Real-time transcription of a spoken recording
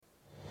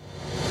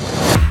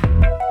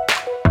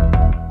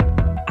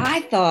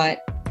thought,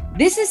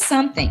 this is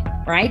something,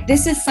 right?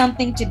 This is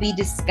something to be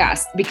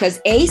discussed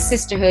because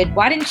sisterhood,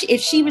 why didn't she,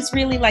 if she was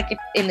really like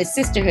in the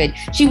sisterhood,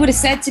 she would have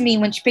said to me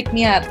when she picked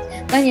me up,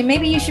 Lenya,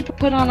 maybe you should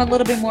put on a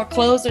little bit more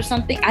clothes or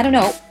something. I don't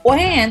know.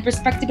 And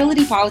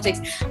respectability politics.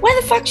 Why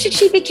the fuck should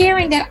she be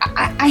caring that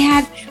I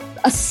had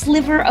a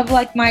sliver of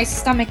like my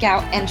stomach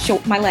out and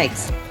show my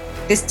legs?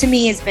 This to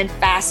me has been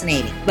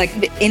fascinating. Like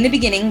in the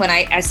beginning, when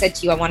I said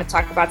to you, I want to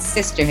talk about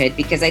sisterhood,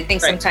 because I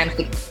think sometimes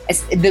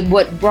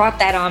what brought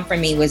that on for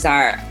me was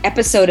our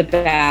episode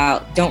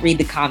about Don't Read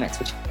the Comments,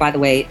 which, by the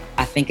way,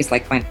 I think is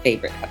like my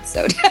favorite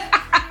episode.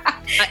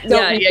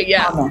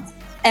 Yeah.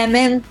 And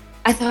then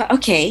I thought,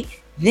 okay,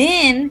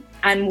 then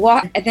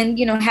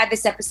had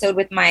this episode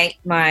with my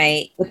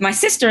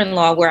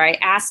sister-in-law where I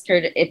asked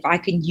her if I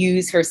could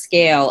use her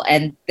scale.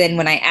 And then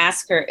when I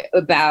asked her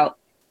about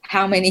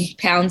how many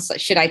pounds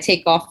should I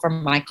take off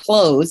from my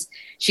clothes,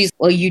 she's,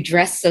 well, you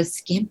dress so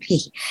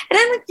skimpy. And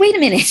I'm like, wait a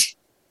minute.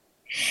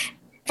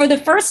 For the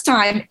first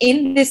time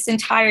in this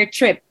entire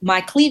trip, my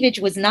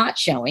cleavage was not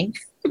showing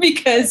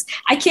because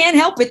I can't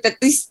help it that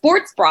these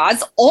sports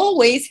bras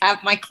always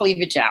have my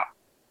cleavage out.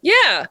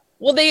 Yeah,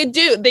 well, they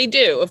do. They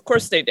do. Of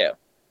course they do.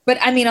 But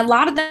I mean, a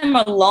lot of them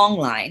are long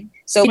line.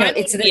 So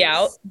it's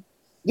out.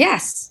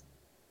 Yes.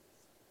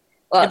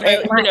 Well,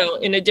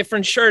 in a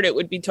different shirt, it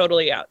would be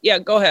totally out. Yeah,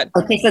 go ahead.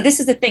 Okay, so this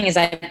is the thing: is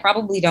I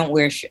probably don't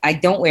wear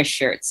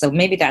shirts, so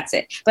maybe that's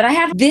it. But I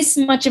have this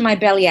much of my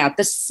belly out,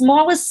 the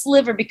smallest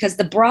sliver, because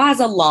the bra is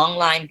a long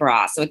line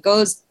bra, so it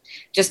goes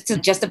just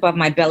above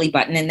my belly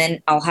button, and then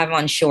I'll have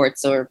on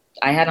shorts, or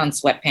I had on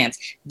sweatpants.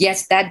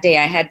 Yes, that day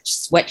I had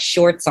sweat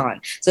shorts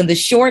on. So the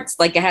shorts,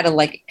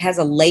 has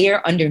a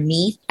layer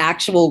underneath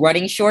actual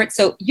running shorts.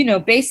 So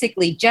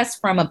basically,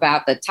 just from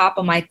about the top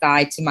of my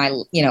thigh to my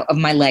of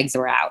my legs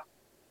are out.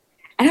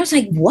 And I was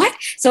like, what?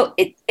 So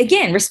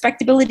again,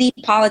 respectability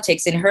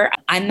politics in her,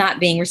 I'm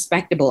not being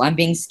respectable. I'm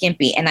being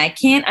skimpy. And I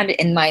can't,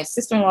 and my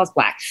sister-in-law is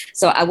Black.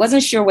 So I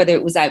wasn't sure whether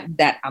it was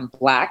that I'm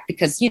Black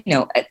because,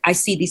 I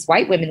see these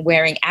white women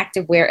wearing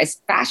activewear as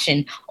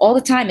fashion all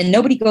the time. And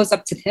nobody goes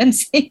up to them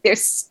saying they're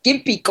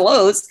skimpy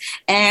clothes.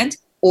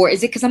 Or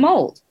is it because I'm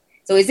old?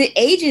 So is it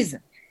ageism?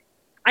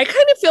 I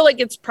kind of feel like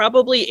it's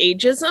probably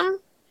ageism.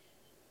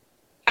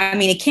 I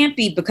mean, it can't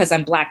be because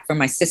I'm Black for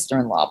my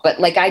sister-in-law,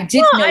 but I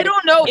did. Well, I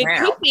don't know. It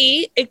could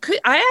be. It could.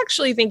 I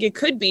actually think it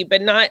could be,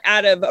 but not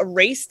out of a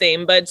race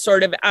thing, but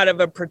sort of out of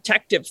a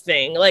protective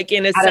thing. Like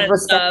in a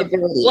sense of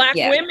Black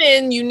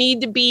women, you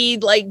need to be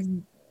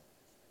different.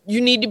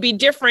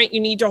 You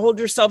need to hold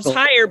yourselves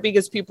higher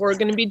because people are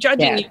going to be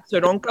judging you. So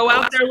don't go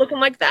out there looking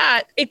like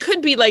that. It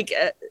could be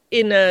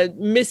in a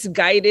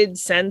misguided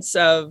sense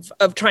of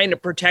trying to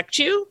protect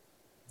you.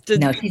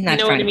 No, she's not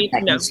trying to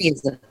protect me. She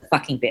is a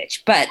fucking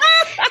bitch. But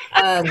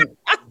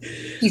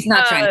she's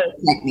not trying to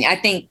protect me. I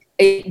think,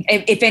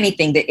 if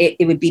anything, that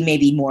it would be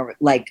maybe more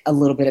like a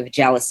little bit of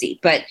jealousy.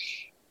 But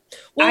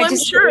I'm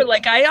sure.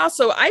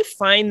 I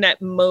find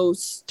that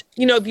most,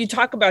 if you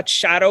talk about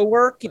shadow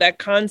work, that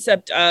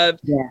concept of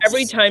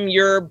every time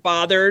you're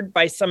bothered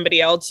by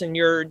somebody else and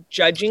you're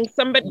judging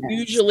somebody,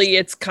 usually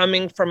it's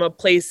coming from a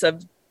place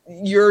of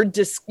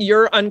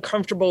you're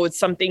uncomfortable with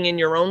something in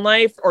your own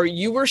life, or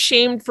you were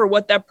shamed for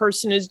what that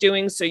person is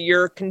doing. So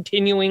you're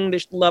continuing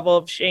this level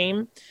of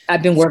shame.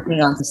 I've been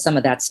working on some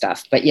of that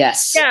stuff, but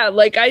yes. Yeah.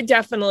 I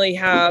definitely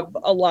have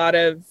a lot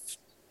of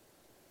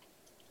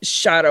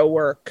shadow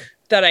work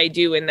that I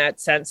do in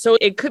that sense. So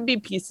it could be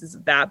pieces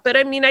of that. But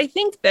I mean, I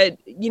think that,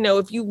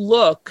 if you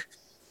look,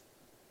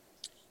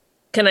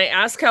 can I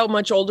ask how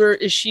much older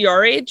is she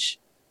our age?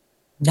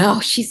 No,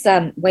 she's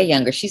way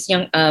younger. She's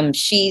young.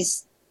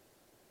 She's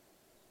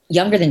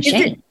younger than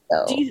Shane.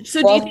 Do you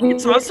think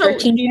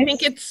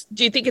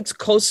it's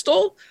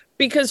coastal?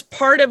 Because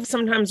part of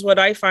sometimes what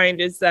I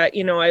find is that,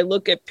 I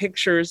look at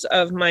pictures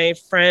of my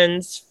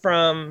friends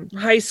from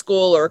high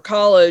school or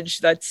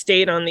college that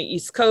stayed on the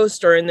East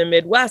Coast or in the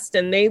Midwest,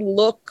 and they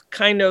look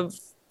in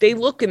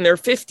their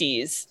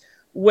 50s,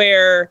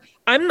 where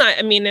I'm not,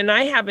 and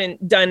I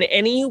haven't done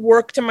any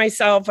work to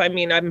myself.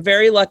 I'm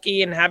very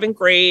lucky and haven't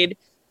grade,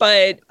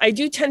 but I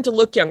do tend to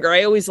look younger.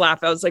 I always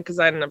laugh. I was like, because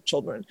I don't have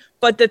children.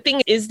 But the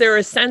thing is, there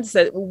a sense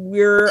that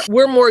we're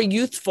more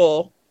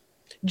youthful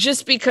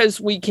just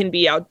because we can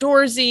be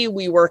outdoorsy,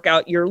 we work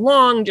out year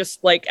long,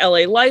 just like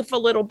LA life a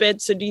little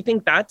bit. So do you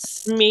think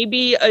that's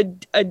maybe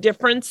a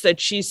difference, that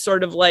she's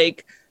sort of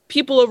like,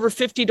 people over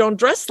 50 don't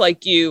dress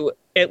like you,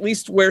 at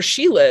least where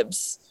she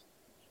lives?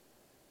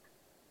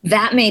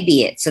 That may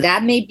be it. So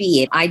that may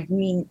be it. I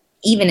mean,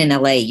 even in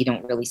LA, you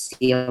don't really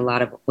see a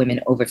lot of women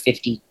over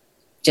 50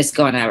 just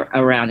going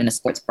around in a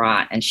sports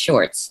bra and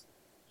shorts.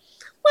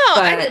 Well,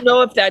 I don't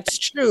know if that's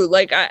true.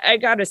 I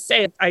got to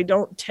say, I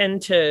don't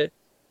tend to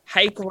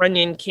hike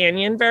Runyon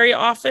Canyon very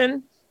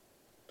often.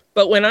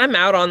 But when I'm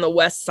out on the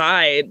west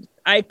side,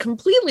 I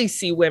completely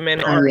see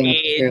women our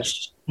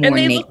age And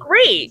they naked. look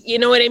great. You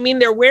know what I mean?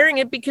 They're wearing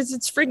it because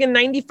it's friggin'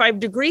 95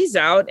 degrees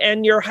out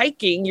and you're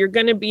hiking. You're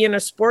going to be in a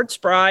sports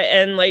bra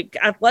and like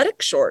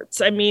athletic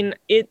shorts. I mean,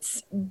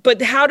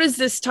 but how does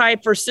this tie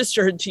for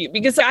sisterhood to you?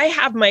 Because I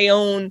have my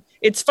own,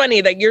 it's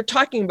funny that you're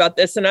talking about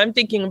this and I'm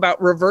thinking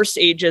about reverse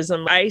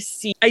ageism.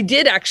 I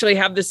did actually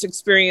have this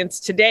experience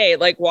today,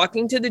 like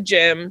walking to the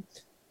gym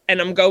and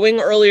I'm going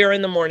earlier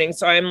in the morning.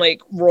 So I'm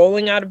like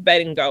rolling out of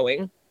bed and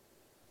going.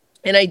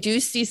 And I do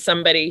see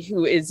somebody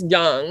who is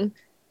young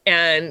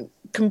and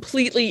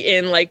completely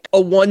in like a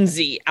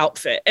onesie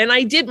outfit. And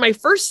I did my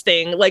first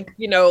thing, like,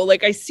 you know,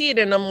 like I see it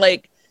and I'm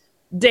like,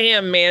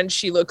 damn, man,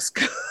 she looks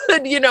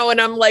good, you know, and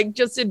I'm like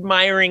just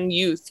admiring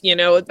youth, you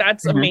know,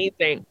 that's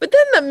amazing. But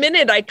then the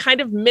minute I kind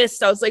of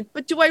missed, I was like,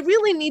 but do I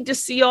really need to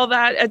see all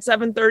that at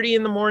 7:30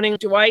 in the morning?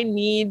 Do I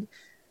need,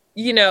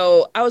 you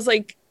know, I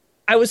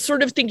was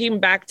sort of thinking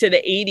back to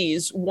the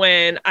 80s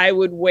when I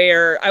would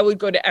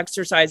go to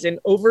exercise in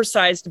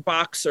oversized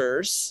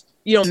boxers,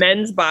 you know,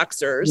 men's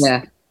boxers.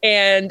 Yeah.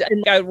 And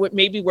I would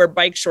maybe wear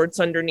bike shorts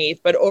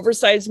underneath, but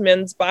oversized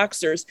men's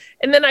boxers.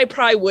 And then I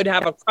probably would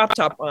have a crop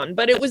top on,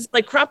 but it was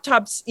like crop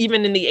tops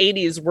even in the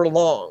 80s were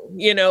long,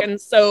 you know? And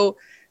so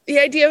the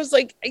idea was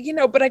like, you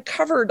know, but I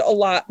covered a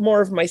lot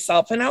more of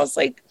myself. And I was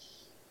like,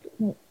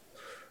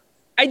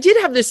 I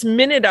did have this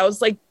minute. I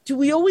was like, do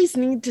we always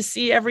need to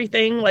see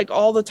everything like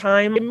all the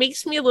time? It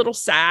makes me a little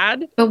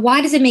sad. But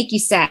why does it make you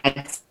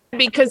sad?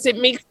 Because it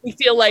makes me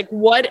feel like,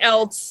 what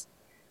else?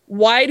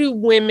 Why do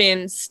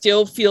women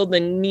still feel the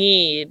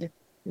need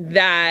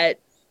that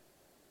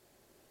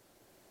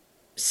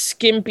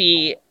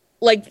skimpy?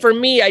 Like for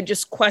me, I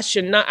just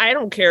question, I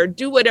don't care.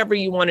 Do whatever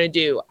you want to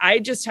do. I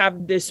just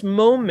have this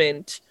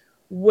moment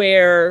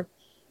where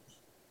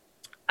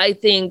I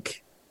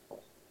think,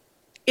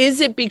 is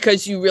it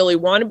because you really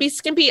want to be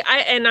skimpy?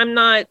 I'm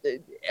not,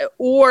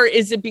 or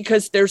is it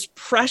because there's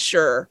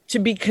pressure to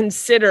be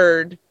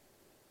considered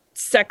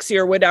sexy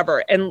or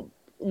whatever? And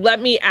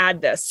let me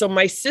add this. So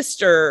my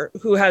sister,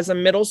 who has a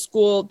middle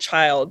school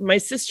child, my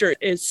sister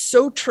is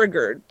so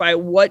triggered by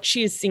what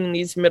she's seeing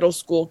these middle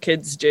school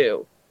kids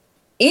do.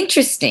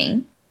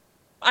 Interesting.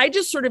 I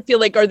just sort of feel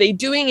like, are they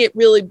doing it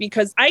really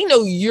because I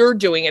know you're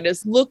doing it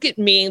is look at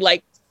me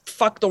like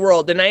fuck the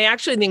world. And I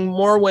actually think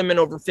more women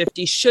over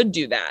 50 should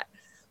do that.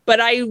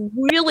 But I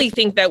really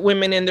think that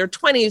women in their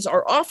 20s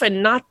are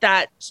often not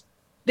that,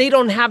 they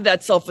don't have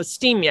that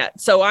self-esteem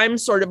yet. So I'm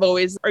sort of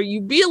always, are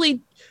you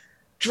really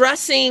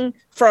dressing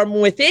from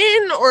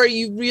within or are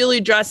you really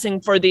dressing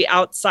for the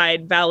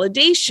outside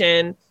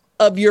validation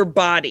of your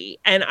body?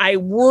 And I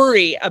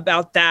worry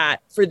about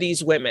that for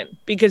these women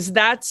because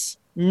that's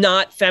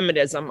not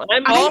feminism.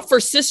 I'm all for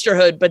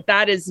sisterhood, but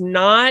that is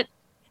not,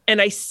 and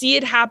I see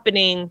it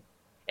happening.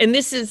 And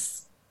this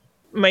is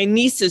my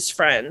niece's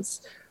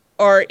friends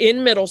are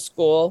in middle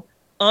school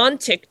on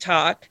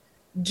TikTok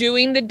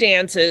doing the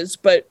dances,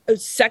 but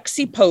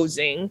sexy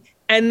posing.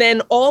 And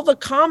then all the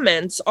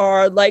comments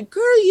are like,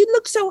 girl, you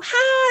look so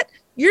hot.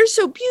 You're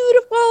so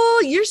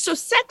beautiful. You're so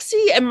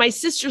sexy. And my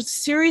sisters,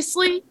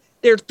 seriously,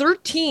 they're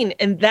 13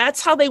 and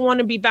that's how they want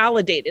to be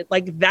validated.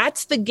 Like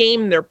that's the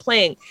game they're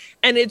playing.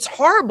 And it's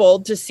horrible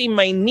to see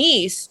my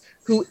niece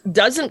who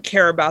doesn't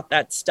care about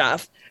that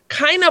stuff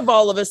kind of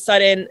all of a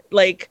sudden,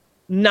 like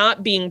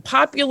not being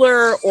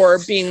popular or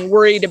being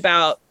worried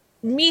about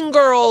Mean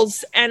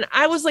Girls. And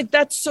I was like,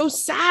 that's so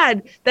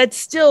sad that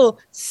still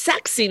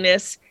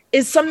sexiness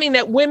is something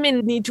that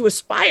women need to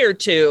aspire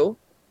to,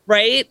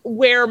 right?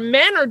 Where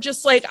men are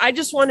just like, I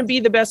just want to be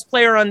the best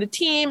player on the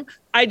team.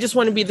 I just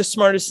want to be the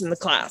smartest in the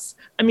class.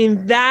 I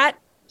mean, that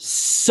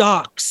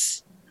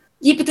sucks.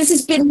 Yeah, but this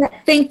has been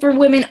that thing for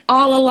women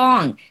all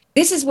along.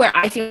 This is where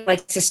I feel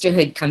like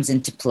sisterhood comes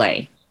into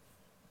play,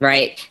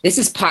 right? This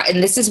is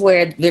and this is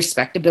where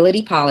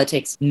respectability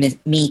politics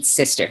meets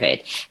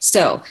sisterhood.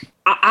 So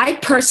I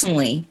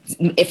personally,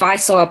 if I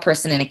saw a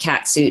person in a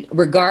cat suit,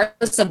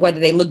 regardless of whether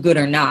they look good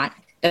or not,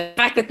 the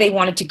fact that they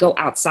wanted to go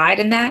outside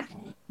in that,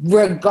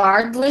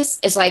 regardless,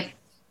 is like,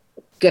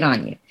 good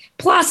on you.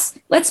 Plus,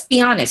 let's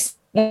be honest,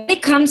 when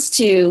it comes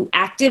to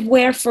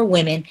activewear for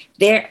women,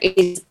 there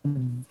is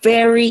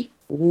very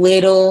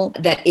little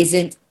that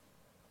isn't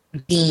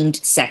deemed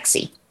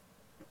sexy.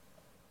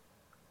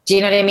 Do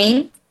you know what I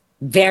mean?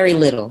 Very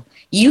little.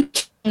 You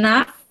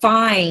cannot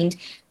find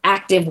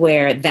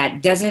activewear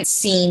that doesn't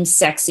seem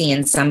sexy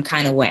in some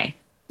kind of way.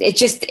 It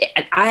just,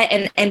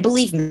 and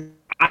believe me,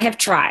 I have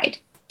tried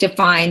to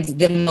find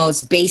the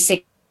most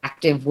basic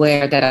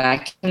activewear that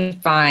I can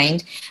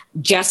find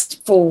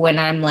just for when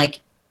I'm like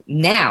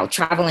now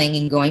traveling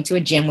and going to a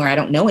gym where I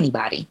don't know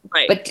anybody.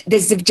 Right. But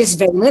there's just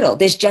very little.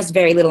 There's just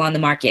very little on the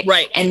market.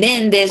 Right. And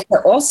then there's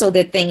also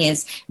the thing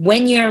is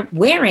when you're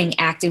wearing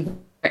activewear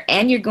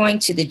and you're going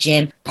to the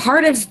gym,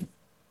 part of,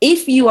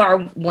 if you are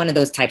one of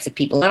those types of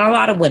people, and a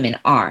lot of women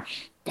are,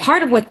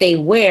 part of what they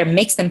wear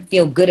makes them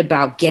feel good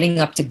about getting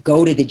up to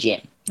go to the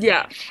gym.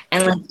 Yeah.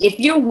 And like, if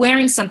you're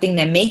wearing something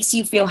that makes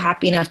you feel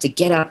happy enough to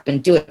get up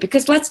and do it,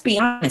 because let's be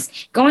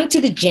honest, going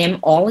to the gym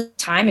all the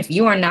time, if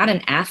you are not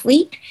an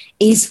athlete,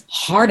 is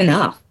hard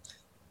enough.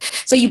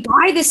 So you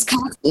buy this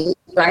costume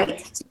right?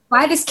 So you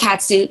buy this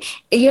cat suit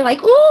and you're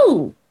like,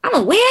 ooh, I'm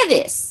gonna wear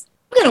this.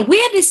 I'm gonna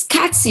wear this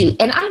cat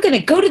suit and I'm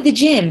gonna go to the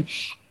gym.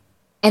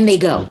 And they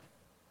go.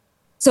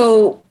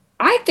 So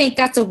I think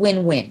that's a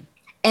win-win.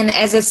 And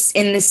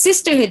in the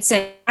sisterhood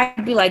sense,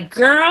 I'd be like,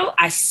 girl,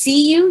 I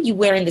see you. You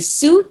wearing the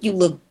suit. You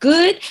look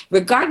good,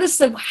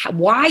 regardless of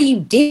why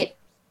you did it.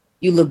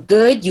 You look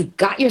good. You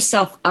got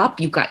yourself up.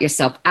 You got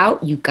yourself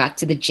out. You got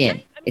to the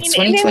gym. It's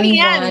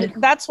 2021.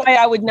 That's why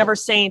I would never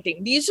say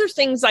anything. These are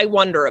things I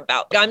wonder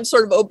about. I'm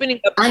sort of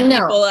opening up to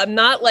people. I'm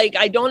not like,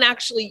 I don't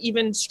actually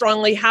even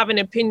strongly have an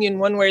opinion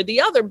one way or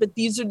the other, but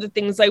these are the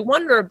things I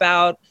wonder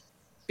about.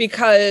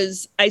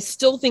 Because I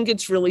still think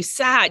it's really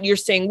sad. You're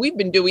saying we've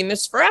been doing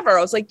this forever.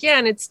 I was like, yeah,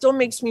 and it still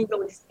makes me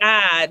really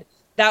sad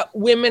that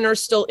women are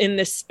still in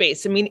this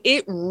space. I mean,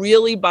 it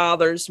really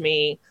bothers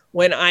me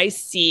when I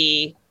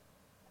see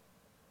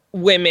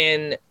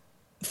women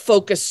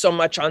focus so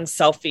much on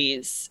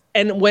selfies.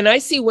 And when I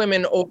see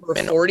women over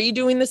 40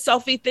 doing the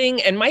selfie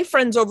thing, and I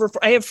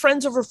have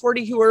friends over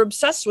 40 who are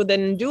obsessed with it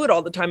and do it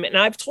all the time. And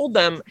I've told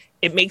them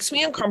it makes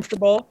me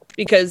uncomfortable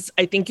because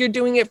I think you're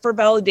doing it for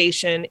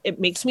validation. It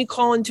makes me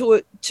call into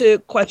it to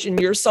question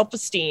your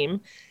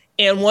self-esteem.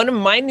 And one of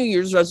my New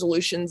Year's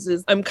resolutions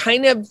is I'm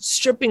kind of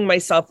stripping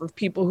myself of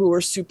people who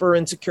are super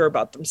insecure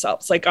about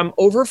themselves. Like I'm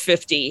over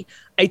 50.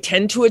 I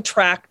tend to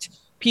attract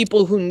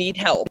people who need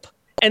help.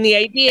 And the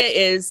idea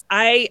is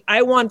I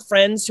want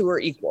friends who are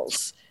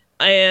equals.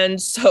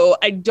 And so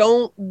I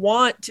don't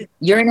want to.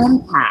 You're an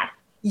empath.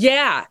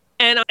 Yeah.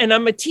 And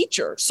I'm a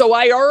teacher. So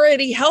I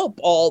already help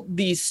all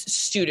these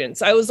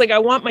students. I was like, I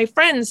want my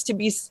friends to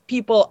be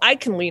people I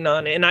can lean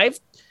on.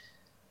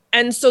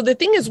 And so the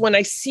thing is, when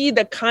I see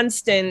the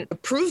constant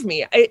approve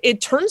me,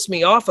 it turns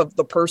me off of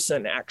the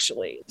person,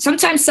 actually.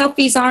 Sometimes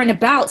selfies aren't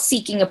about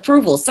seeking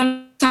approval.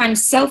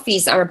 Sometimes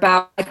selfies are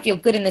about, I feel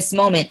good in this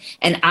moment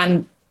and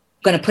I'm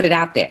going to put it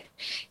out there.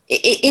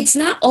 It's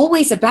not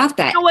always about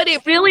that. You know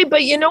what,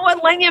 but you know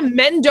what, Lenya,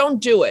 men don't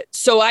do it.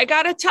 So I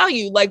got to tell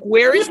you, like,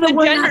 where is the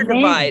gender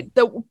divide?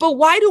 But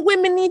why do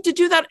women need to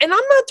do that? And I'm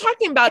not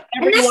talking about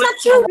everyone. And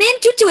that's not true. Men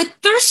do it.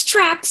 Thirst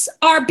traps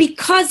are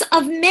because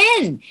of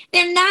men.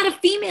 They're not a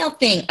female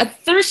thing. A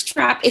thirst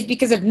trap is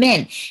because of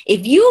men.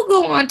 If you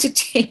go on to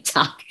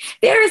TikTok,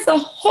 there is a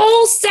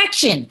whole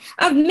section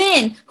of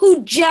men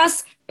who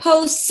just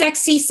post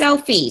sexy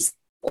selfies.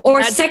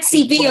 Or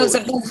sexy videos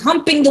of them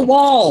humping the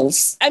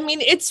walls. I mean,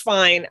 it's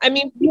fine. I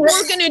mean, people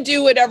are going to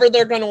do whatever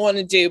they're going to want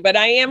to do, but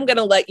I am going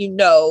to let you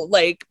know,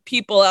 like,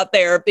 people out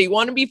there, if they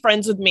want to be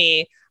friends with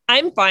me,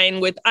 I'm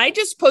fine with, I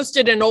just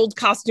posted an old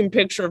costume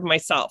picture of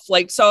myself.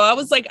 Like, so I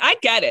was like, I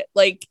get it.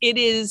 Like, it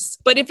is,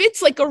 but if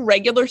it's like a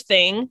regular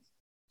thing,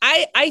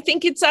 I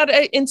think it's out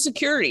of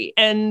insecurity,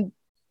 and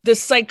the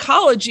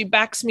psychology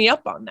backs me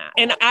up on that.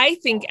 And I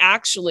think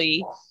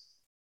actually,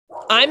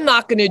 I'm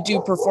not going to do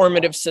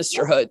performative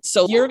sisterhood.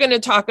 So you're going to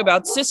talk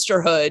about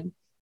sisterhood,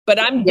 but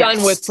I'm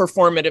done with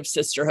performative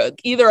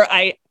sisterhood. Either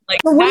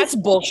that's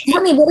bullshit.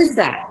 Tell me, what is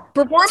that?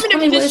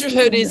 Performative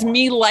sisterhood is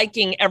me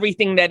liking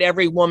everything that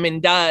every woman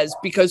does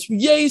because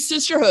yay,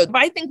 sisterhood. If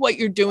I think what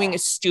you're doing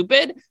is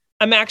stupid,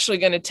 I'm actually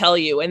going to tell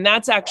you. And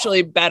that's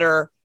actually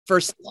better for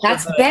sisterhood.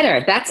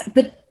 That's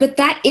better. But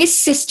that is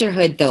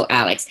sisterhood though,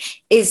 Alex.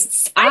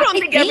 I don't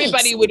think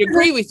everybody would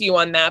agree with you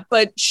on that,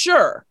 but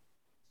sure.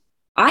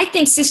 I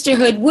think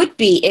sisterhood would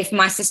be if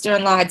my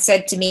sister-in-law had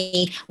said to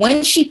me,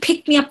 when she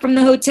picked me up from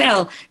the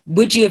hotel,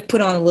 would you have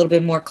put on a little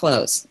bit more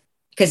clothes?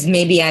 Because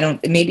maybe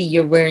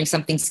you're wearing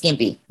something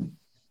skimpy.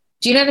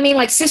 Do you know what I mean?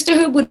 Like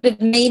sisterhood would have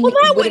made. Well,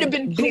 that would have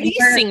been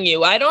policing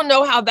you. I don't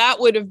know how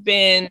that would have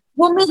been.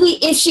 Well, maybe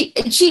if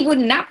she would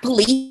not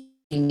police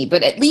me,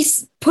 but at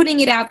least putting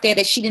it out there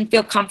that she didn't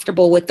feel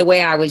comfortable with the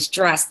way I was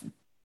dressed.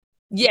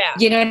 Yeah.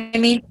 You know what I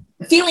mean?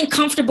 Feeling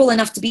comfortable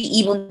enough to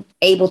be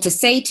able to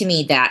say to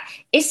me that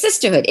it's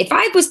sisterhood. If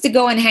I was to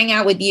go and hang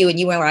out with you and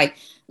you were like,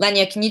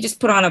 Lenya, can you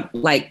just put on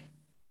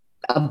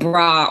a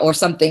bra or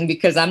something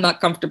because I'm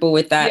not comfortable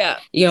with that, yeah.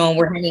 You know, and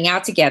we're hanging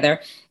out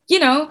together, you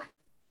know,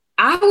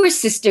 our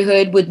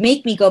sisterhood would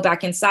make me go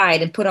back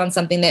inside and put on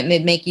something that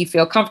would make you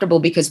feel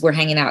comfortable because we're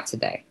hanging out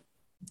today.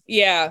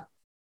 Yeah.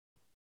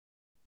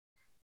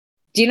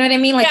 Do you know what I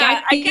mean? Like,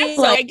 yeah,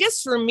 I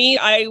guess for me,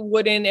 I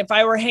wouldn't, if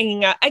I were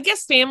hanging out, I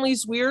guess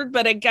family's weird,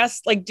 but I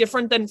guess like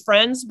different than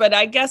friends. But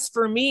I guess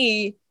for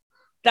me,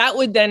 that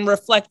would then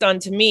reflect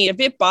onto me. If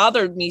it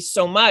bothered me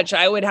so much,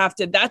 I would have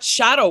to, that's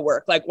shadow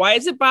work. Like, why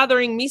is it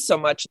bothering me so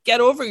much?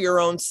 Get over your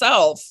own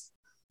self.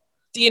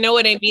 Do you know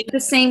what I mean? The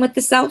same with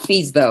the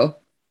selfies though.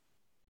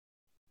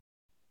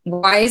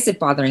 Why is it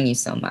bothering you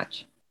so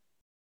much?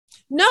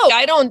 No,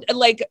 I don't.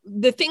 Like,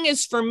 the thing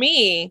is, for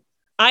me,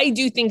 I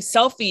do think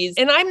selfies,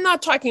 and I'm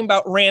not talking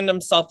about random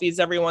selfies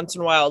every once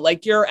in a while.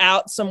 Like, you're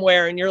out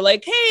somewhere and you're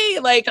like, hey,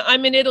 like,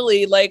 I'm in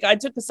Italy. Like, I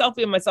took a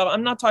selfie of myself.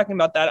 I'm not talking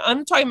about that.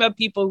 I'm talking about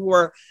people who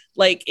are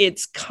like,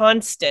 it's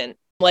constant.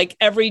 Like,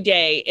 every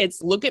day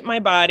it's look at my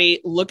body,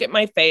 look at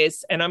my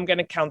face, and I'm going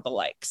to count the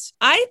likes.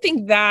 I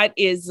think that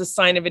is the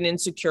sign of an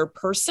insecure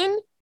person.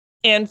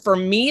 And for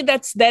me,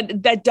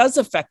 that does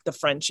affect the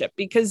friendship,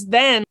 because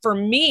then for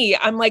me,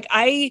 I'm like,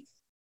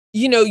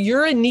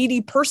 you're a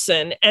needy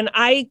person and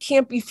I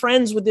can't be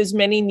friends with as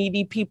many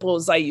needy people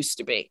as I used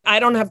to be. I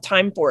don't have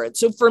time for it.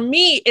 So for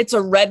me, it's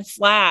a red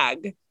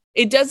flag.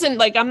 It doesn't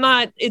like,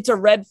 it's a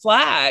red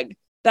flag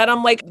that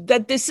I'm like,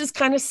 that this is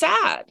kind of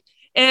sad.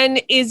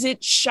 And is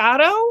it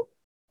shadow?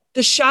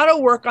 The shadow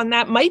work on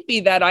that might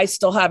be that I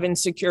still have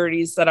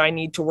insecurities that I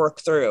need to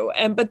work through.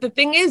 But the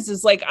thing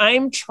is like,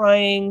 I'm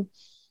trying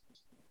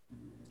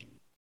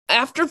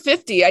after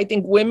 50, I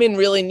think women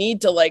really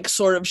need to like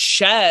sort of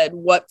shed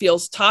what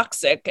feels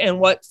toxic and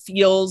what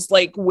feels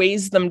like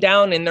weighs them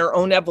down in their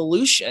own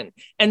evolution.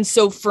 And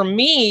so for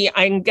me,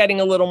 I'm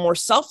getting a little more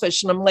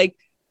selfish and I'm like,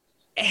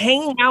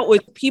 hanging out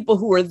with people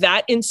who are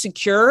that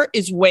insecure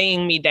is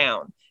weighing me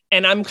down.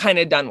 And I'm kind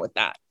of done with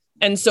that.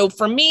 And so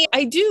for me,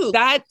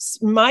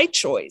 that's my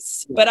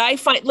choice. But I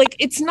find like,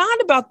 it's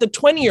not about the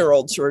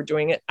 20-year-olds who are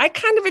doing it. I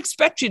kind of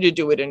expect you to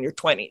do it in your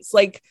 20s.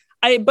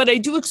 But I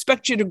do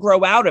expect you to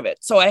grow out of it.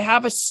 So I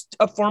have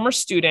a former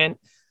student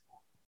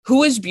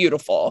who is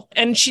beautiful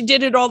and she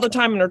did it all the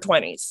time in her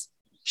 20s.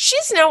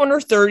 She's now in her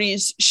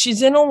 30s.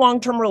 She's in a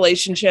long-term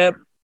relationship,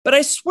 but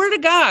I swear to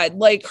God,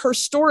 like her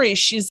story,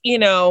 she's,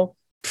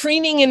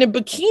 preening in a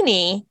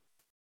bikini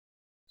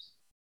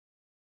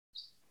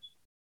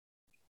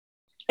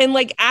and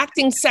like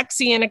acting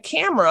sexy in a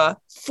camera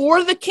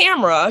for the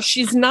camera.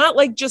 She's not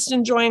like just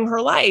enjoying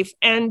her life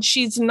and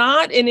she's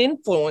not an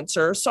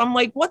influencer. So I'm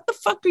like, what the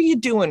fuck are you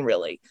doing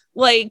really?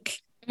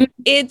 Like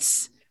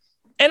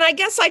and I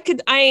guess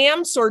I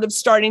am sort of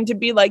starting to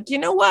be like, you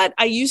know what?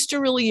 I used to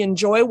really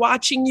enjoy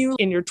watching you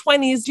in your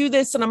 20s do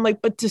this. And I'm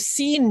like, but to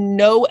see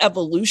no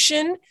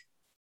evolution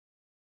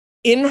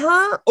in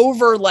her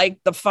over like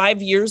the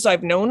 5 years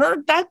I've known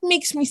her, that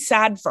makes me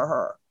sad for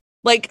her.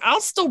 Like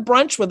I'll still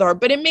brunch with her,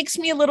 but it makes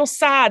me a little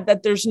sad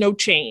that there's no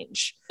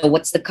change. So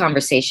what's the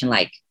conversation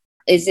like?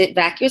 Is it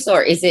vacuous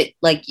or is it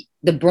like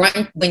the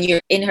brunch when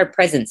you're in her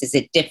presence? Is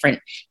it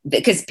different?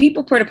 Because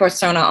people put a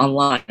persona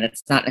online.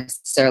 It's not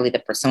necessarily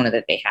the persona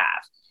that they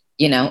have.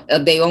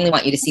 They only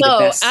want you to see the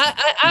best.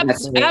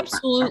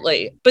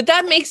 Absolutely. But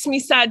that makes me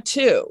sad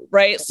too,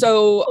 right?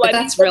 So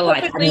that's real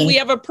life. We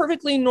have a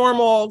perfectly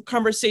normal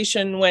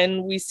conversation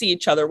when we see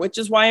each other, which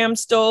is why I'm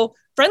still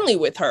friendly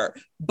with her.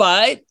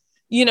 But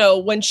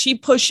when she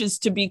pushes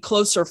to be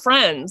closer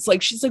friends,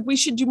 like she's like, we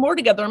should do more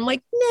together. I'm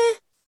like, nah.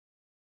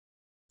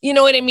 You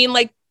know what I mean?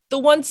 Like the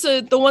once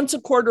a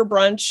quarter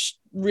brunch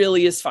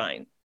really is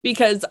fine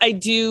because I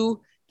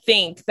do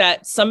think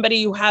that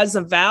somebody who has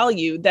a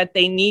value that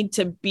they need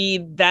to be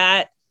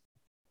that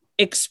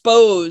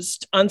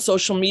exposed on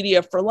social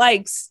media for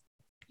likes,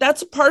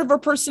 that's a part of her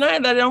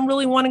personality that I don't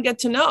really want to get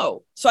to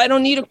know. So I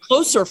don't need a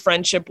closer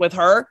friendship with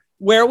her.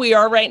 Where we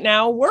are right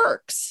now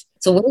works.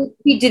 So what if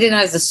we did it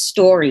as a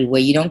story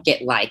where you don't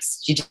get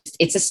likes?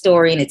 It's a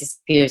story and it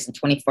disappears in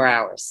 24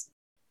 hours.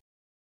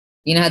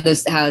 You know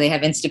how they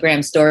have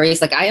Instagram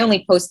stories? Like I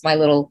only post my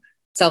little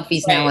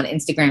selfies now on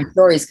Instagram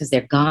stories because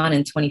they're gone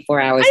in 24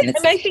 hours. And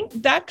I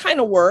think that kind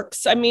of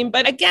works. I mean,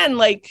 but again,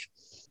 like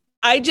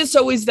I just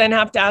always then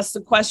have to ask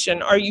the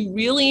question, are you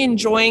really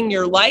enjoying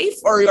your life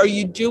or are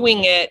you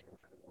doing it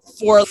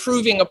for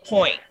proving a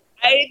point?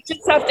 I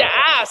just have to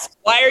ask,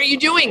 why are you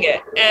doing it?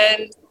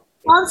 And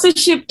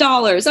sponsorship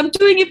dollars. I'm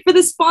doing it for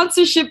the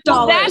sponsorship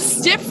dollars. Well,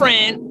 that's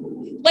different.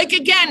 Like,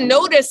 again,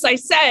 notice I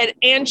said,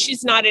 and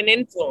she's not an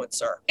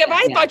influencer. If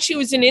I thought she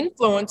was an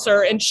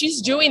influencer and she's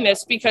doing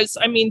this because,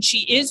 I mean, she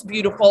is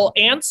beautiful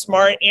and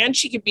smart and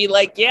she could be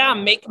like, yeah,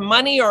 I'm making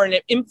money or I'm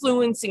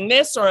influencing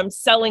this or I'm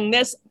selling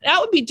this, that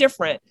would be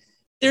different.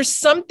 There's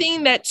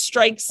something that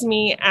strikes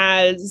me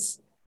as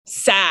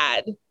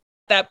sad.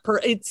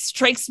 It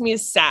strikes me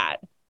as sad.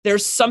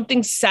 There's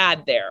something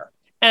sad there.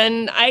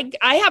 And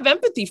I have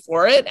empathy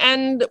for it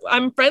and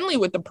I'm friendly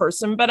with the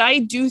person, but I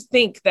do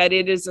think that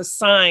it is a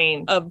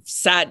sign of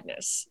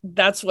sadness.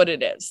 That's what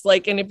it is.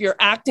 Like, and if you're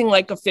acting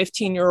like a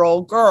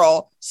 15-year-old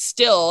girl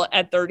still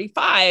at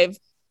 35,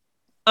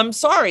 I'm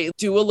sorry,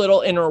 do a little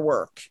inner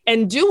work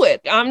and do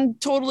it. I'm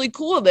totally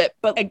cool with it.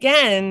 But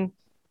again,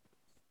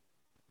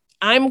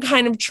 I'm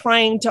kind of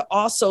trying to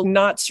also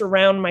not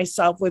surround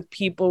myself with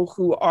people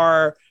who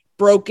are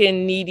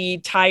broken, needy,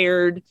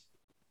 tired,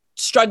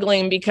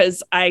 struggling,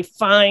 because I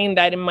find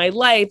that in my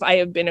life, I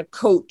have been a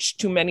coach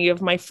to many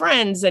of my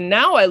friends. And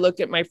now I look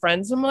at my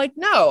friends, I'm like,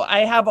 no, I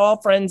have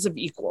all friends of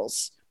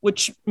equals,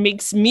 which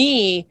makes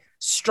me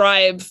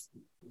strive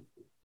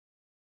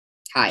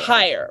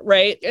higher.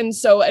 Right. And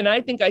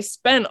I think I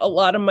spent a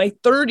lot of my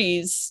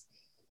 30s,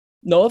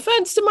 no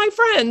offense to my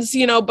friends,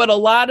 but a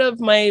lot of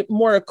my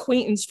more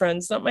acquaintance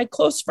friends, not my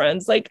close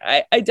friends, like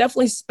I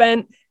definitely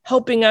spent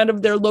helping out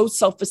of their low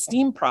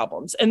self-esteem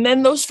problems. And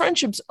then those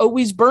friendships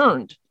always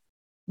burned.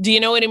 Do you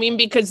know what I mean?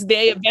 Because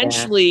they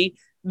eventually,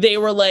 they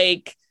were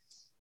like,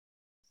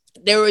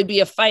 there would be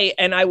a fight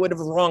and I would have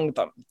wronged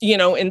them,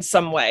 in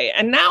some way.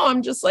 And now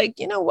I'm just like,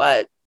 you know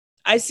what?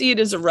 I see it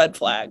as a red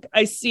flag.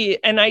 I see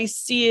it. And I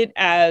see it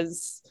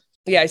as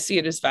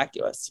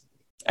vacuous.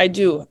 I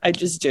do. I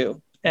just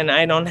do. And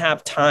I don't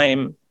have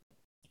time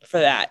for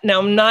that. Now,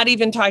 I'm not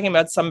even talking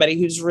about somebody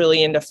who's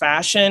really into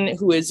fashion,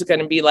 who is going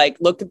to be like,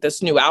 look at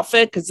this new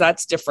outfit, because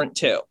that's different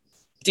too.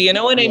 Do you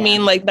know what I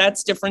mean? Like,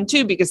 that's different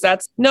too, because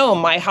no,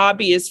 my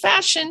hobby is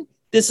fashion.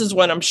 This is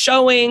what I'm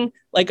showing.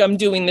 Like, I'm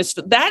doing this.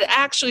 That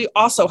actually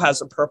also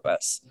has a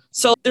purpose.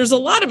 So there's a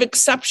lot of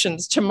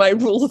exceptions to my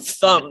rule of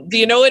thumb. Do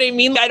you know what I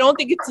mean? I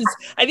think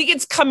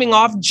it's coming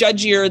off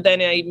judgier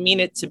than I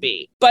mean it to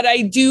be. But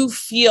I do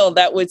feel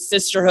that with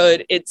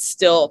sisterhood, it's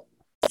still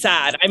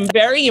sad. I'm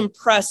very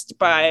impressed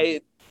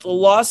by the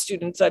law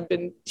students I've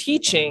been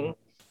teaching,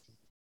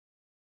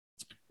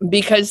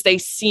 because they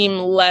seem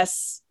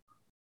less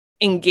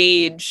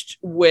engaged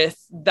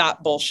with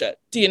that bullshit.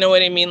 Do you know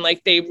what I mean?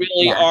 Like, they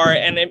really are.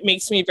 And it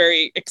makes me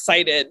very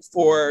excited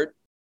for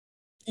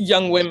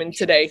young women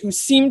today who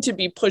seem to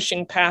be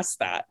pushing past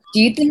that.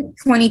 Do you think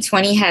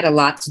 2020 had a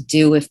lot to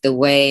do with the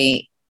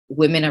way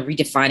women are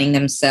redefining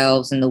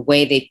themselves and the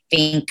way they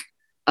think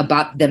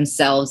about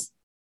themselves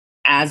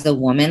as a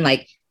woman?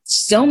 Like,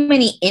 so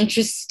many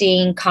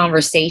interesting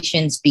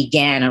conversations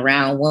began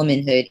around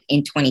womanhood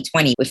in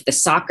 2020 with the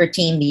soccer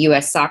team, the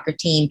US soccer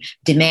team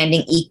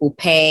demanding equal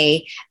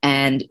pay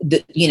and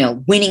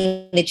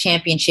winning the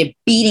championship,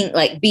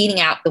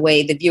 beating out the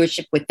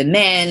viewership with the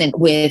men, and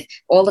with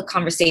all the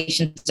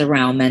conversations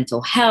around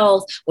mental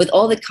health, with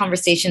all the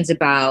conversations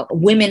about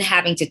women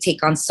having to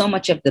take on so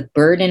much of the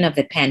burden of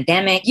the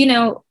pandemic.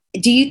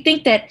 Do you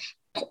think that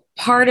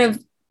part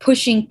of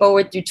pushing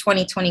forward through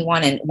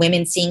 2021 and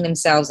women seeing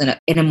themselves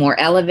in a more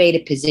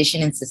elevated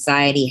position in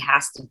society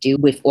has to do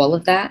with all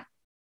of that?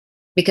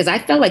 Because I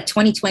felt like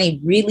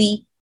 2020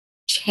 really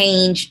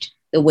changed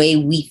the way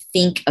we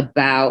think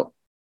about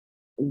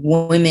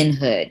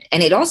womanhood.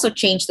 And it also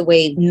changed the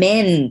way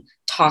men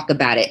talk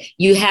about it.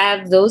 You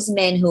have those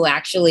men who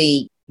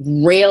actually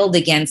railed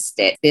against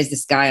it. There's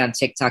this guy on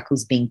TikTok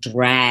who's being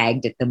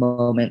dragged at the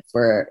moment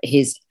for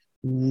his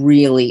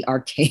really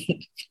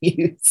archaic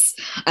views.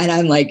 And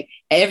I'm like,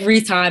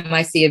 every time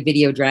I see a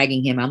video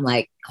dragging him, I'm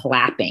like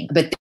clapping.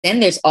 But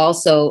then there's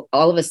also,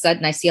 all of a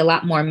sudden, I see a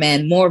lot more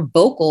men more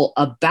vocal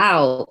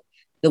about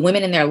the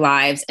women in their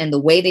lives and the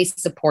way they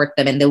support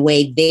them and the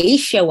way they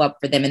show up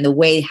for them and the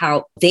way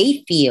how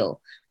they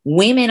feel.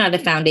 Women are the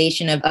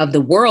foundation of the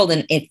world.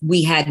 And if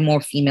we had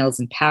more females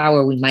in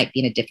power, we might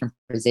be in a different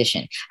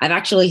position. I've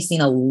actually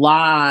seen a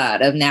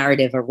lot of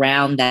narrative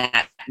around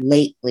that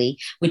lately,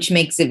 which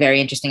makes it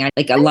very interesting.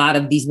 Like, a lot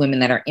of these women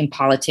that are in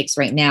politics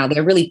right now,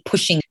 they're really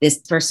pushing this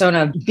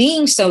persona of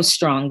being so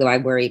strong, though I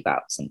worry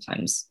about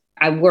sometimes.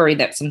 I worry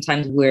that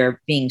sometimes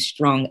we're being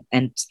strong,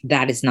 and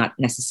that is not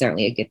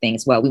necessarily a good thing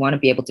as well. We want to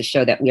be able to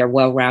show that we are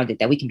well-rounded,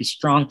 that we can be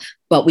strong,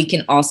 but we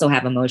can also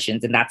have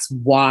emotions. And that's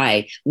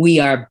why we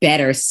are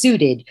better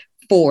suited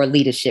for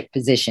leadership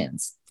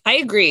positions. I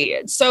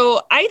agree.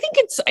 So I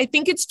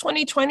think it's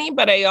 2020,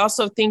 but I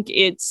also think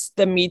it's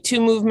the Me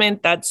Too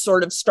movement that's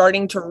sort of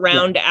starting to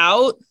round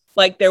out.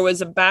 Like, there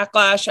was a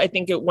backlash. I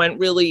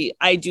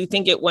do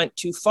think it went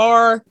too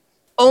far,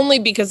 only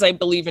because I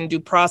believe in due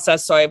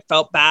process. So I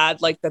felt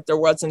bad, like, that there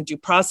wasn't due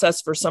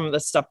process for some of the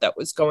stuff that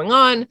was going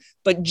on.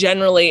 But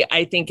generally,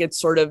 I think it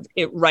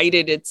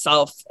righted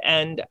itself.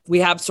 And we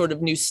have sort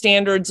of new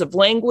standards of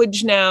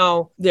language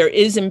now. There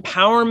is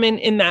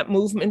empowerment in that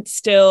movement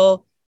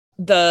still.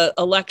 The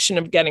election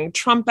of getting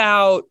Trump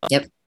out.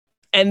 Yep.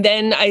 And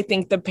then I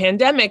think the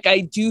pandemic,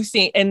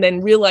 and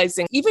then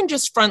realizing, even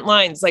just front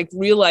lines, like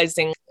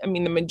realizing, the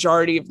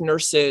majority of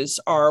nurses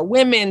are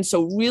women.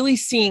 So really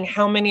seeing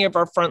how many of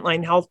our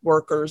frontline health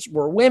workers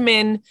were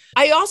women.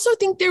 I also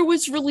think there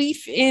was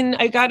relief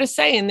I gotta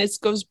say, and this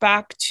goes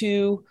back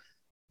to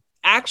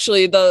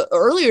actually the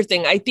earlier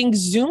thing, I think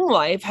Zoom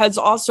life has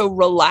also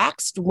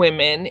relaxed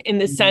women in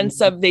the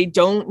sense of they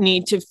don't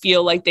need to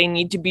feel like they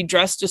need to be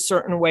dressed a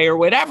certain way or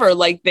whatever.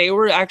 Like, they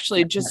were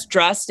actually just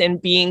dressed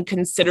and being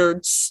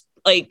considered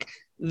like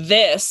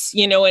this,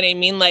 you know what I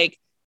mean? Like,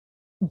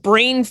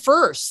 brain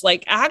first.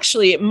 Like,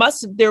 actually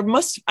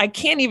I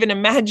can't even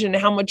imagine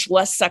how much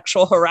less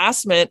sexual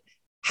harassment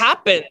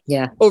happened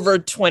over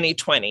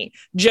 2020,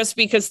 just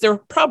because there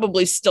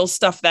probably still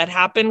stuff that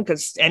happened,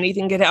 because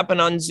anything could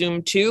happen on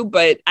Zoom too.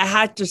 But I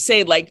had to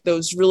say, like,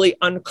 those really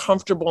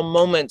uncomfortable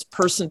moments,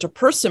 person to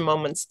person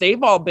moments, they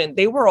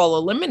were all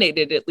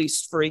eliminated, at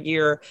least for a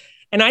year.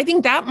 And I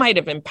think that might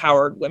have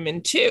empowered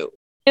women too.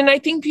 And I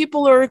think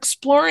people are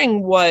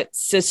exploring what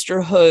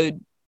sisterhood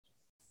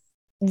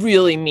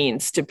really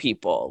means to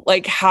people.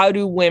 Like, how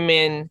do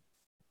women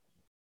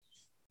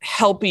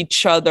help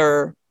each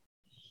other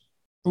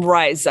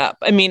rise up?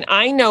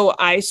 I know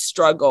I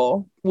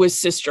struggle with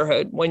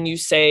sisterhood when you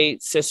say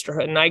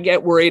sisterhood, and I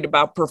get worried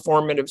about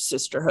performative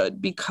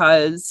sisterhood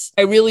because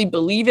I really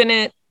believe in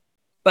it.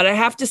 But I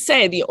have to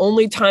say, the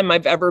only time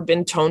I've ever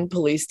been tone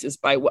policed is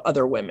by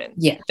other women.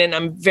 Yeah. And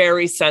I'm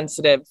very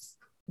sensitive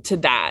to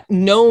that.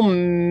 No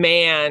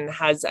man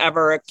has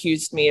ever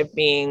accused me of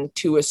being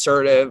too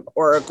assertive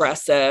or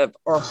aggressive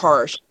or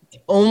harsh.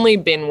 only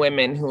been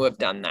women who have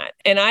done that.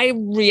 And I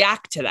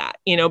react to that,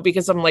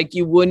 because I'm like,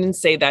 you wouldn't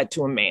say that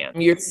to a man.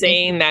 You're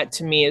saying that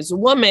to me as a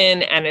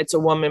woman, and it's a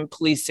woman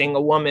policing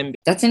a woman.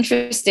 That's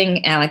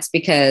interesting, Alex,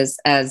 because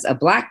as a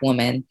Black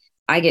woman,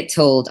 I get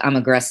told I'm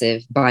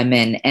aggressive by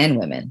men and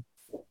women.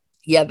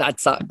 Yeah, that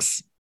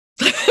sucks.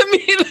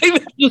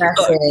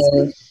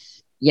 Aggressive.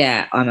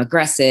 Yeah, I'm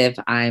aggressive.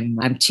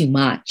 I'm too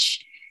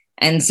much.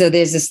 And so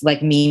there's this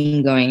like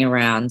meme going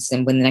around.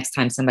 And when the next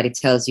time somebody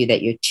tells you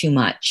that you're too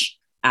much,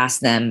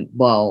 ask them,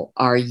 well,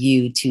 are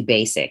you too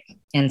basic?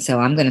 And so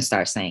I'm going to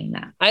start saying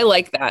that. I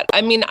like that.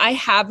 I mean, I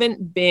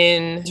haven't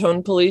been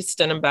tone policed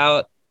in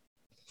about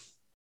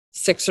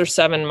 6 or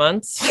 7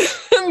 months,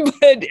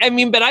 but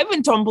I've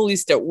been tone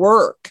policed at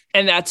work,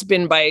 and that's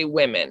been by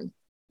women.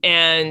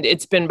 And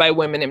it's been by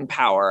women in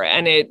power,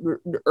 and it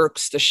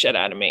irks the shit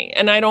out of me.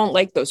 And I don't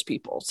like those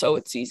people. So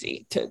it's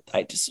easy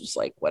I just was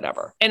like,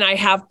 whatever. And I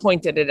have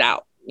pointed it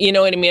out. You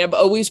know what I mean? I've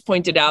always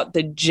pointed out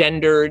the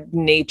gendered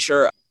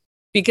nature,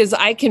 because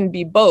I can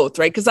be both,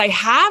 right? Because I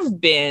have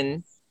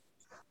been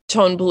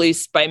tone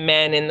policed by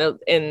men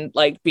in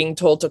like being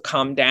told to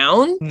calm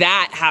down.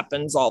 That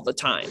happens all the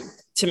time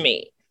to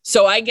me.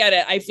 So I get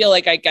it. I feel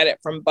like I get it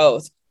from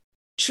both.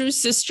 True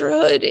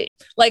sisterhood,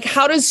 like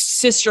how does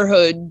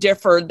sisterhood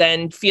differ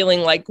than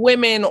feeling like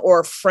women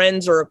or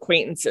friends or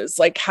acquaintances?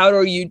 Like how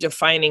are you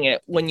defining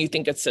it when you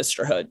think it's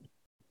sisterhood?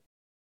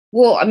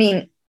 Well, I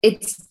mean,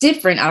 it's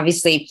different,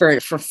 obviously, for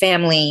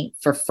family,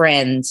 for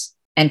friends,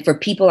 and for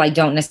people I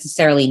don't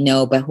necessarily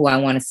know, but who I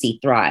want to see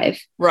thrive.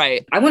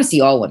 Right. I want to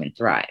see all women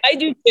thrive. I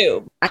do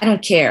too. I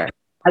don't care.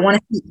 I want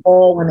to see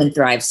all women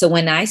thrive. So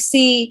when I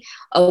see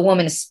a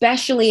woman,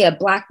 especially a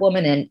Black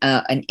woman, and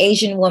an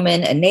Asian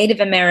woman, a Native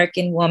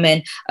American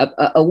woman,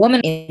 a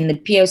woman in the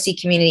POC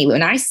community,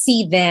 when I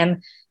see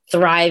them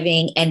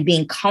thriving and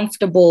being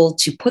comfortable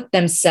to put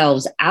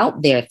themselves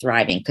out there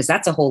thriving, because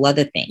that's a whole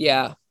other thing.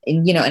 Yeah.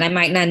 And, and I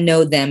might not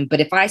know them, but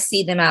if I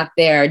see them out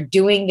there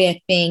doing their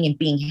thing and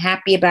being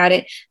happy about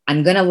it,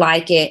 I'm going to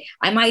like it.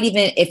 I might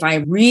even, if I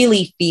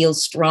really feel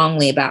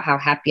strongly about how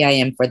happy I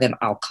am for them,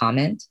 I'll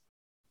comment,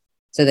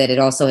 so that it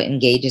also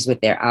engages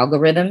with their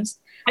algorithms.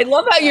 I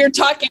love how you're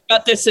talking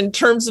about this in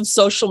terms of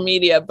social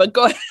media, but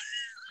go ahead.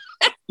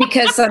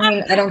 Because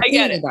I don't see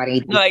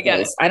anybody. No, I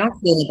get it. I don't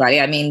see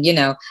anybody.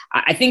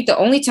 I think the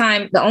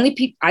only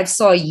people I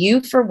saw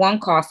you for one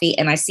coffee,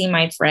 and I see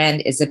my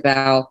friend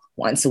Isabel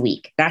once a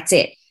week. That's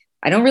it.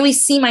 I don't really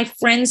see my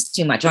friends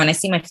too much. And I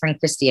see my friend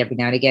Christy every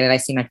now and again, and I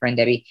see my friend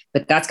Debbie,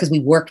 but that's because we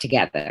work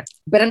together.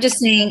 But I'm just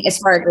saying, as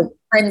far as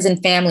friends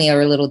and family are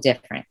a little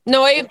different.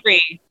 No, I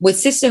agree. With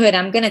sisterhood,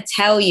 I'm going to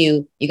tell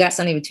you, you got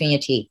something between your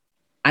teeth.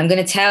 But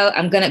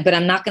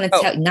I'm not going to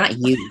tell, not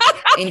you.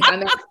 I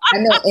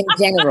know in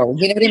general,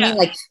 you know what I mean?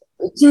 Like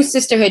true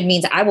sisterhood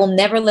means I will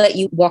never let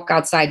you walk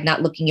outside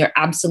not looking your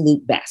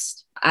absolute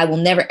best. I will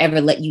never, ever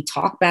let you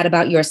talk bad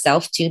about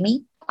yourself to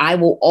me. I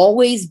will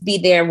always be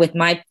there with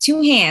my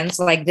 2 hands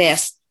like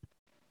this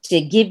to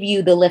give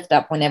you the lift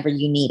up whenever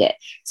you need it.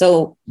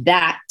 So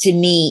that to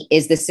me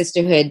is the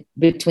sisterhood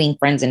between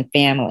friends and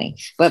family.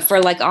 But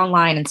for like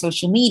online and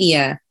social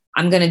media,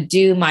 I'm going to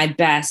do my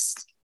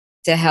best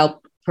to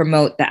help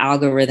promote the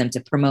algorithm, to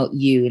promote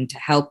you, and to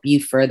help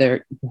you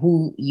further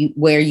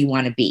where you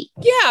want to be.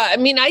 Yeah.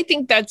 I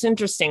think that's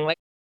interesting. Like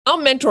I'll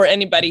mentor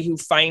anybody who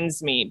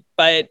finds me,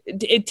 but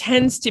it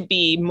tends to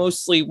be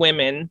mostly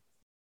women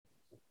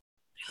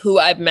who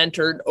I've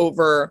mentored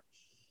over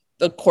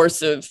the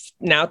course of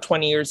now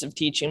 20 years of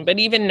teaching. But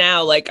even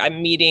now, like I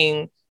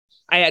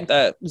had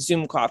the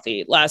Zoom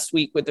coffee last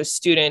week with a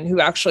student who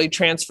actually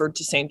transferred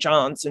to St.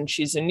 John's, and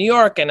she's in New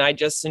York. And I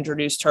just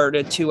introduced her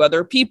to 2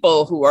 other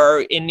people who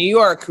are in New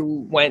York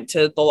who went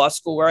to the law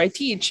school where I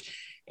teach.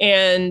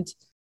 And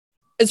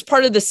as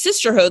part of the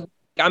sisterhood,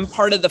 I'm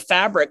part of the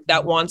fabric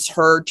that wants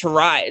her to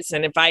rise.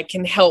 And if I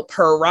can help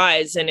her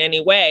rise in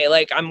any way,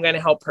 like I'm going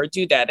to help her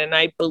do that. And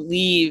I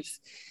believe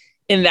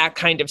in that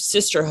kind of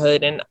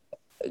sisterhood.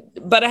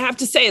 But I have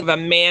to say, if a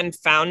man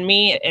found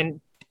me and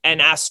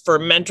asked for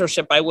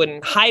mentorship, I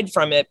wouldn't hide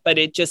from it, but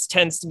it just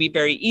tends to be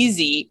very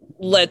easy.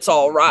 Let's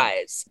all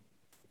rise.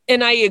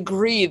 And I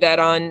agree that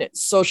on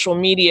social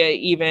media,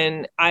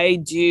 even I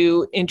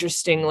do,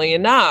 interestingly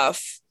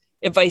enough,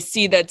 if I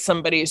see that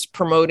somebody is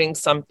promoting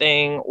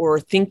something or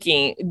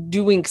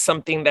doing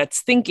something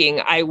that's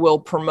thinking, I will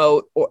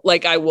promote, or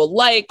I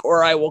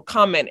will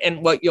comment.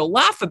 And what you'll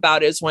laugh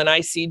about is when I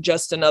see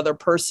just another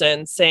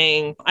person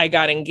saying, I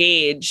got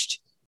engaged,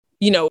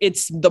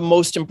 it's the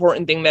most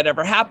important thing that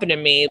ever happened to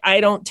me.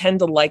 I don't tend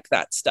to like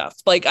that stuff.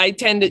 Like I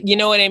tend to, you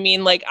know what I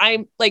mean? Like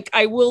I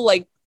will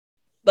like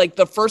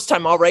the first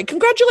time I'll write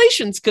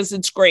congratulations because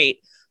it's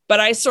great. But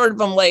I sort of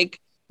am like,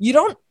 you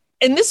don't.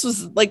 And this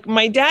was like,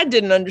 my dad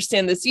didn't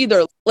understand this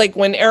either. Like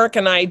when Eric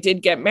and I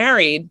did get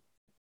married,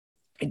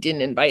 I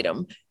didn't invite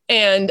him.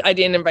 And I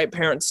didn't invite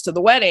parents to the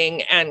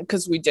wedding. And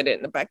because we did it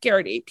in the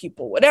backyard, 8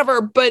 people,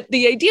 whatever. But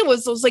the idea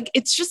was, I was like,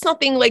 it's just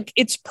nothing, like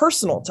it's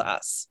personal to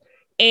us.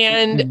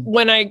 And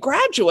when I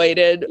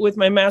graduated with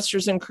my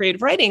master's in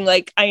creative writing,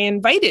 like I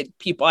invited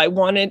people I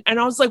wanted. And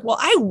I was like, well,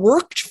 I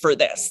worked for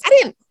this. I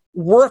didn't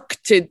work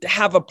to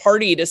have a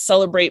party to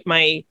celebrate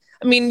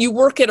you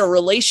work at a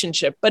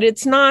relationship, but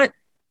it's not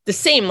the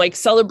same, like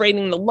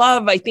celebrating the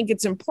love. I think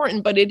it's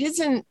important, but it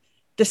isn't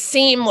the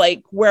same,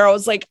 like where I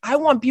was like, I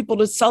want people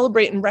to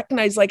celebrate and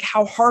recognize like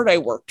how hard I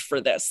worked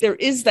for this. There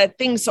is that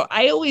thing. So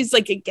I always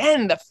like,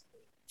 again, the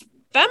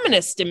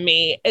feminist in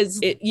me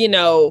is,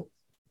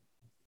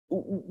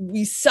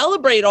 we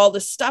celebrate all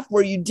the stuff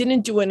where you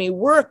didn't do any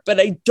work, but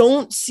I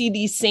don't see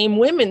these same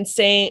women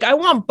saying, I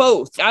want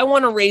both. I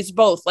want to raise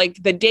both.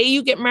 Like the day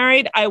you get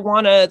married, I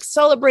want to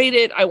celebrate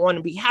it. I want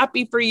to be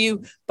happy for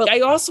you, but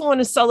I also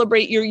want to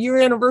celebrate your year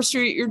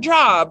anniversary at your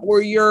job,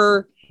 or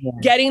you're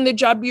getting the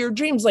job of your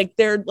dreams. Like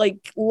they're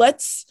like,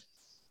 let's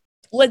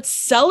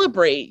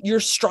celebrate your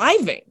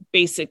striving,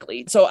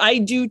 basically. So I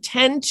do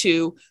tend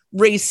to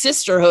raise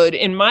sisterhood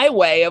in my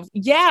way of,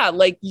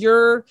 like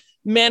you're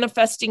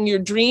manifesting your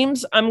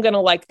dreams. I'm going to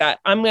like that.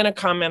 I'm going to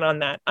comment on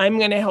that. I'm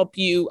going to help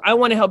you. I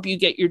want to help you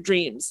get your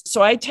dreams.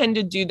 So I tend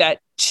to do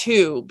that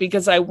too,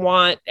 because I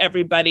want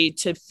everybody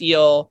to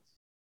feel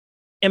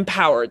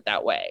empowered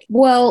that way.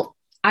 Well,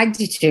 I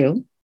do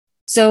too.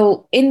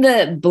 So in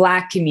the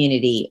Black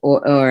community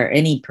or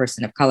any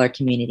person of color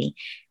community,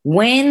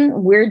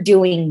 when we're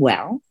doing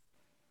well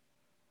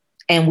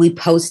and we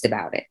post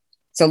about it.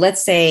 So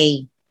let's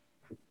say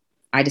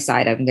I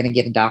decide I'm going to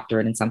get a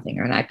doctorate in something,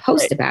 and I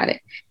post about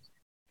it.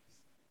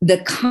 The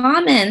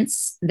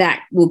comments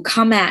that will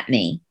come at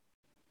me,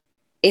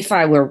 if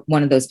I were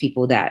one of those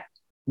people that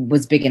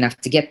was big enough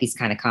to get these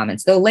kind of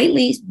comments, though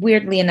lately,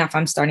 weirdly enough,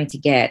 I'm starting to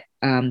get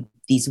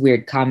these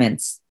weird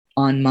comments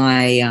on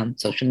my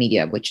social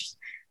media, which is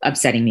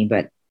upsetting me,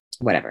 but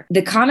whatever.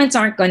 The comments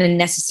aren't going to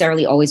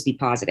necessarily always be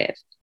positive.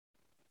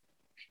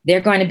 They're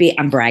going to be,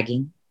 I'm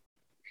bragging.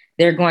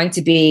 They're going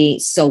to be,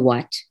 so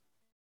what?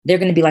 They're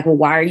going to be like, well,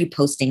 why are you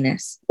posting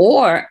this?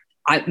 Or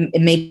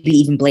it may be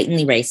even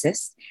blatantly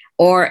racist,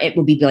 or it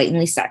will be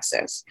blatantly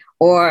sexist,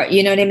 or,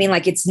 you know what I mean?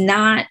 Like it's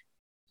not,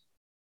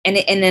 and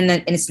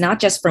it's not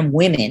just from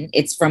women,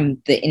 it's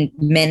from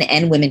men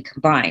and women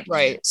combined.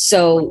 Right.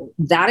 So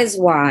that is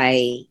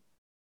why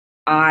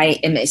I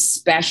am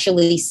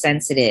especially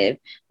sensitive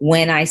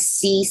when I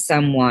see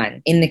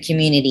someone in the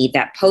community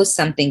that posts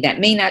something that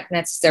may not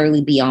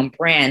necessarily be on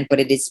brand, but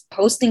it is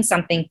posting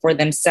something for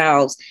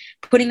themselves,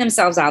 putting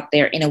themselves out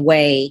there in a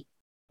way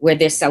where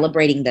they're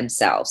celebrating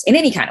themselves in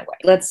any kind of way.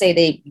 Let's say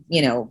they,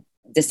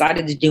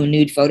 decided to do a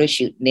nude photo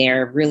shoot, and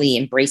they're really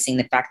embracing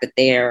the fact that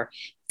they're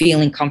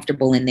feeling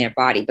comfortable in their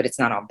body, but it's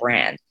not on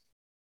brand.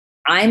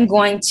 I'm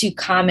going to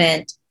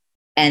comment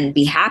and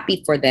be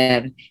happy for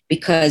them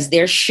because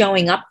they're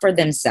showing up for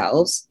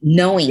themselves,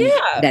 knowing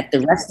that the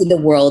rest of the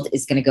world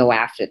is going to go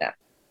after them.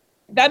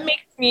 That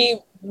makes me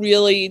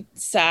really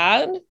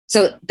sad.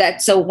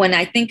 So when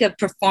I think of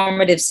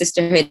performative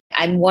sisterhood,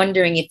 I'm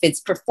wondering if it's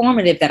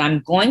performative that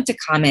I'm going to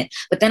comment,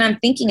 but then I'm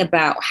thinking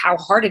about how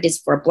hard it is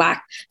for a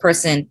Black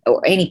person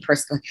or any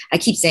person. I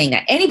keep saying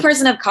that any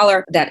person of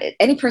color,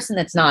 any person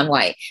that's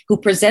non-white who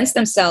presents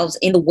themselves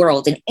in the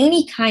world in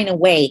any kind of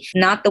way,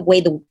 not the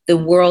way the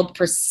world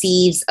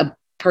perceives a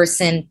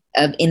person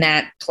in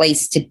that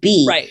place to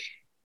be. Right.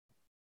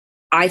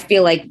 I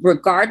feel like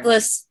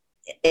regardless,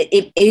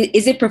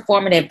 is it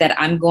performative that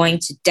I'm going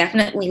to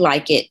definitely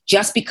like it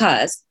just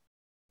because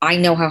I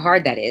know how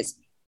hard that is?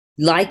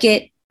 Like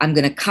it, I'm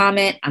going to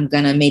comment, I'm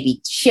going to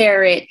maybe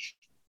share it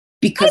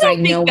because I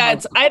know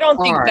I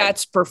don't think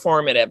that's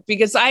performative,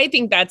 because I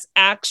think that's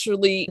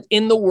actually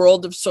in the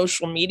world of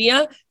social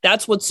media.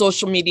 That's what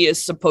social media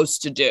is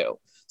supposed to do.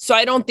 So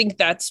I don't think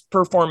that's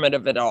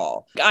performative at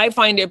all. I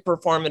find it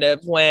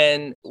performative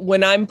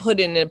when I'm put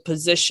in a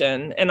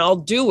position, and I'll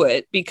do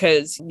it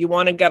because you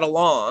want to get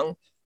along.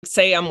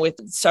 Say I'm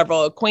with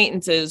several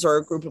acquaintances or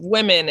a group of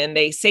women and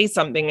they say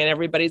something and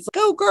everybody's like,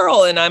 go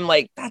girl. And I'm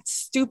like, that's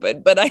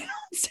stupid. But I don't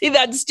say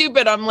that's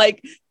stupid. I'm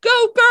like,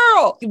 go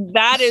girl.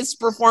 That is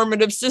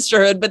performative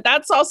sisterhood. But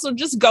that's also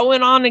just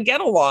going on and get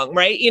along,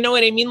 right? You know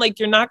what I mean? Like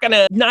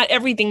not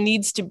everything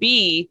needs to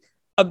be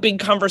a big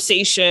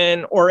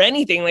conversation or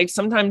anything. Like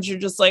sometimes you're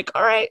just like,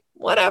 all right,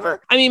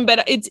 whatever. I mean,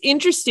 but it's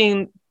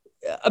interesting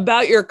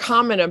about your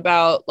comment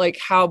about like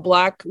how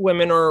Black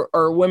women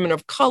or women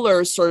of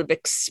color sort of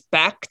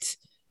expect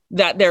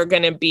that they're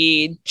going to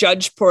be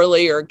judged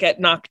poorly or get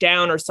knocked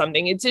down or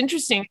something. It's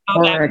interesting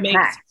how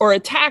or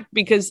attacked,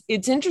 because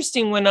it's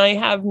interesting when I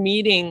have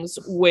meetings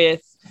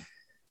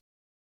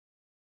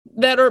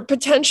that are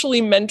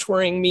potentially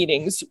mentoring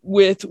meetings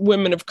with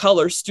women of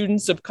color,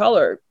 students of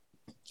color.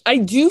 I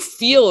do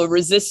feel a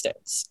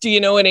resistance. Do you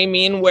know what I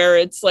mean? Where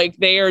it's like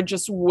they are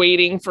just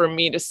waiting for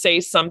me to say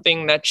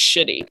something that's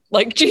shitty.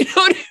 Like, do you know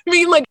what I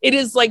mean? Like it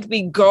is like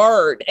the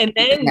guard. And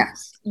then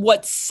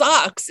what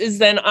sucks is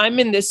then I'm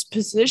in this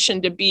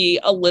position to be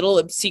a little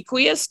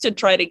obsequious to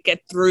try to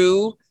get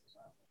through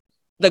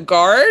the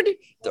guard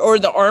or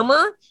the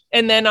armor.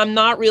 And then I'm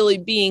not really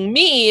being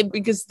me,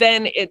 because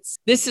then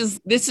this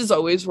is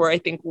always where I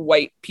think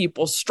white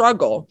people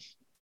struggle.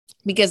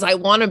 Because I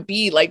want to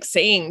be like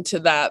saying to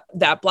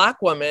that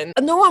Black woman,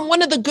 no, I'm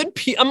one of the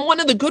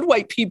good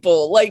white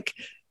people. Like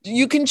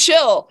you can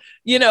chill.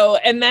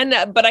 and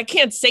then, but I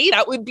can't say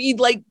that would be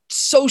like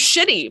so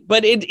shitty,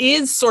 but it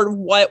is sort of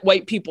what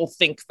white people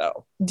think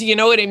though. Do you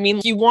know what I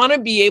mean? You want to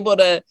be able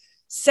to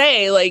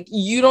say like,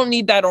 you don't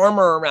need that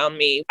armor around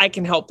me. I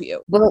can help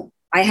you. Well,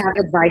 I have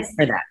advice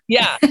for that.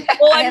 Yeah.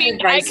 Well, I mean,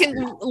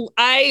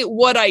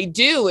 what I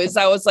do is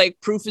I was like,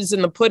 proof is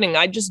in the pudding.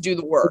 I just do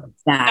the work.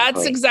 Exactly.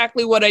 That's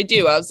exactly what I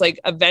do. I was like,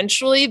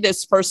 eventually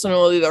this person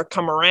will either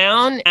come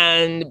around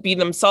and be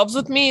themselves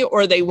with me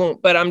or they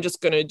won't, but I'm just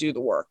going to do the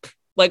work.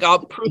 Like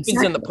proof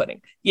is in the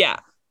pudding. Yeah.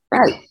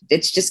 Right.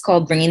 It's just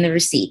called bringing the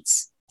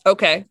receipts.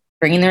 Okay.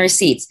 Bringing the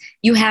receipts.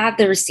 You have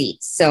the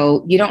receipts.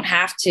 So you don't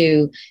have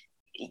to,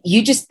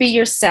 you just be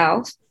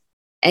yourself.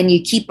 And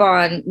you keep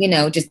on,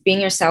 just being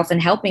yourself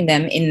and helping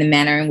them in the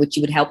manner in which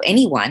you would help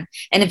anyone.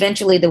 And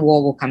eventually the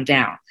wall will come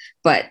down.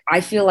 But I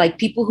feel like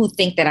people who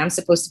think that I'm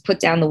supposed to put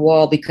down the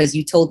wall because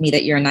you told me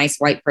that you're a nice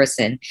white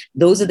person,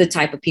 those are the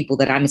type of people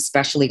that I'm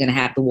especially going to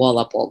have the wall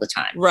up all the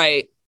time.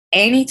 Right.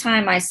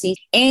 Anytime I see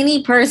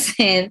any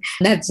person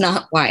that's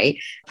not white,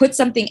 put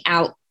something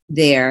out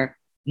there,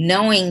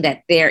 knowing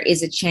that there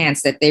is a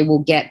chance that they will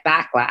get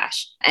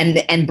backlash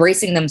and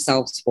bracing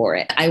themselves for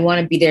it. I want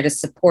to be there to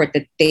support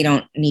that they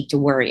don't need to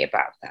worry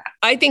about that.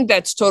 I think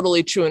that's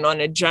totally true. And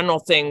on a general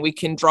thing, we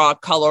can draw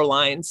color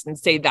lines and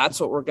say that's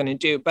what we're going to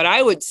do. But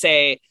I would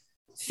say,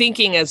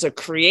 thinking as a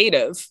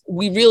creative,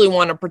 we really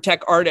want to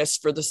protect artists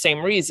for the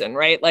same reason,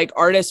 right? Like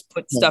artists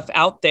put stuff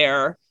out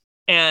there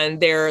and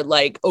they're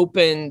like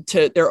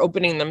they're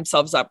opening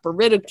themselves up for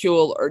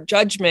ridicule or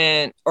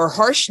judgment or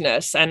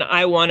harshness. And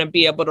I want to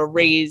be able to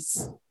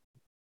raise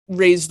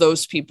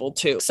those people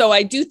too. So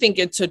I do think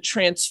it's a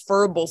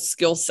transferable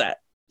skill set.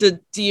 Do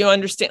you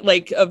understand,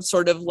 like, of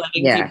sort of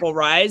letting people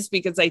rise?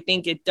 Because I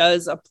think it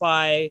does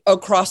apply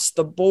across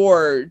the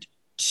board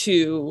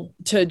to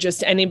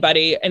just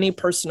anybody, any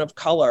person of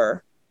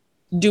color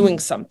doing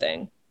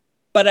something.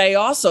 But I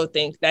also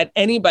think that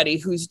anybody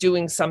who's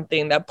doing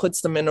something that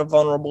puts them in a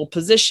vulnerable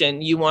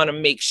position, you want to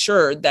make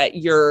sure that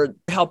you're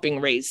helping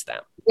raise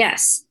them.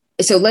 Yes.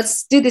 So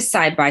let's do this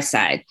side by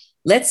side.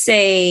 Let's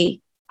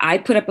say I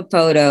put up a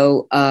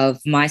photo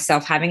of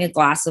myself having a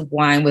glass of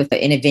wine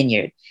in a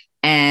vineyard,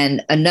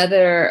 and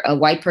a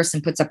white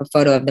person puts up a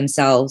photo of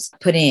themselves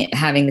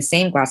having the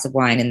same glass of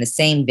wine in the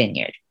same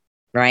vineyard.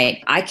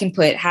 Right. I can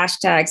put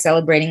hashtag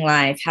celebrating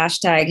life,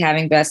 hashtag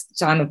having best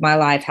time of my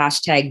life,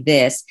 hashtag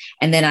this.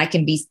 And then I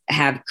can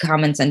have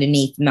comments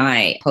underneath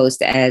my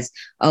post as,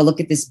 oh,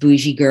 look at this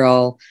bougie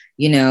girl,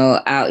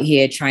 out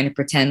here trying to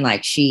pretend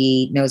like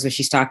she knows what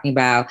she's talking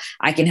about.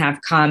 I can have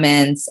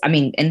comments. I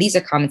mean, and these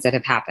are comments that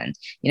have happened,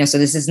 so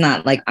this is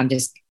not like I'm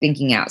just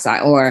thinking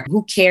outside, or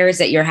who cares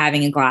that you're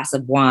having a glass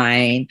of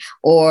wine,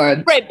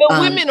 or right.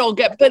 But women will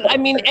but I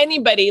mean,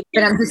 anybody.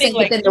 But I'm just saying,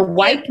 like, then the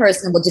white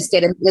person will just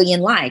get 1 million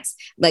likes.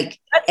 Like,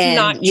 that's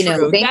not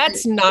true.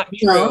 That's not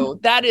true.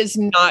 That is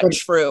not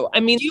true.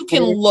 I mean, you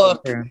can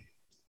look.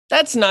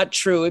 That's not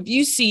true. If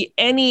you see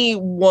any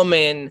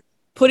woman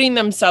putting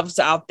themselves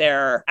out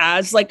there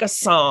as like a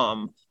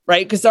som,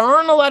 right? Because there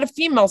aren't a lot of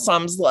female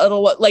soms,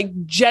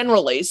 like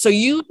generally. So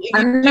you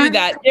do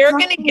that, they're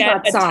going to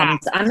get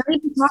attacked. I'm not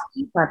even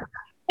talking about that.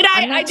 But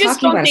I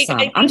just don't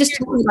think. I'm just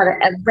talking about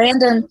a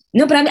random.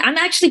 No, but I'm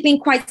actually being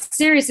quite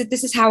serious that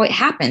this is how it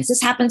happens.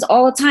 This happens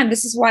all the time.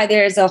 This is why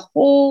there's a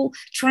whole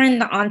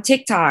trend on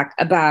TikTok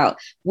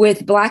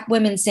with Black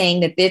women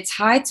saying that it's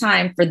high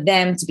time for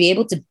them to be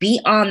able to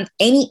be on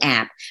any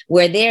app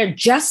where they're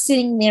just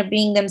sitting there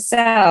being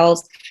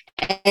themselves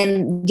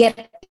and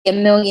get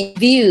 1 million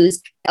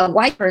views. A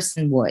white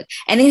person would.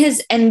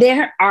 And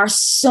there are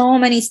so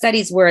many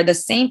studies where the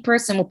same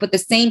person will put the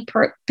same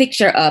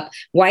picture up,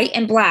 white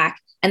and Black,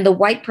 and the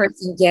white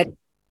person get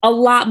a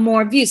lot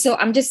more views. So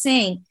I'm just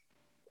saying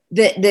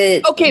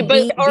okay,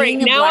 but all right,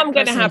 now I'm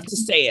going to have to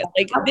say it.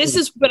 Like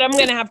but I'm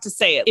going to have to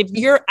say it. If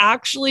you're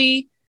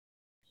actually,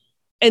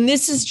 and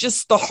this is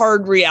just the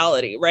hard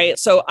reality, right?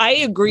 So I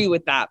agree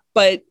with that.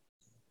 But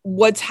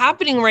what's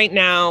happening right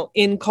now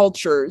in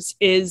cultures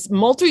is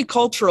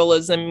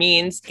multiculturalism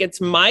means it's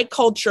my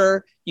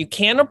culture. You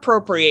can't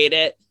appropriate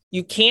it.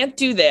 You can't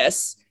do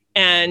this.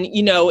 And,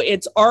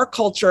 it's our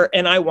culture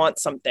and I want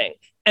something.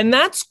 And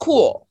that's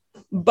cool.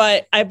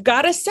 But I've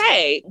got to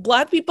say,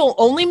 Black people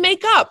only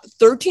make up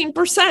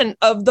 13%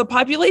 of the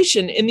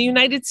population in the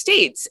United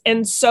States.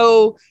 And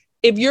so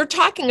if you're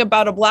talking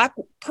about a Black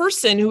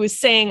person who is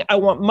saying, I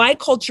want my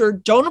culture,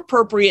 don't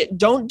appropriate,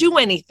 don't do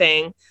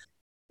anything.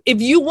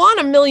 If you want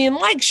 1 million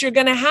likes, you're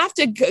going to have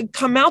to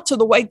come out to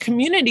the white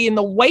community, and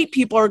the white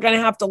people are going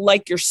to have to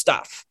like your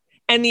stuff.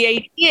 And the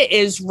idea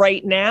is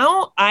right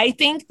now, I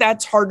think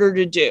that's harder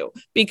to do,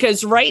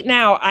 because right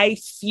now I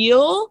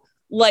feel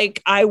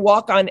like I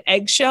walk on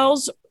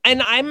eggshells,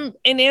 and I'm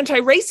an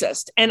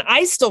anti-racist and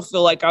I still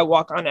feel like I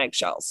walk on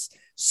eggshells.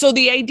 So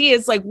the idea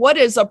is like, what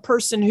is a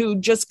person who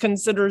just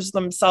considers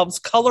themselves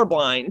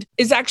colorblind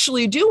is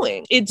actually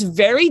doing? It's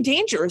very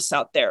dangerous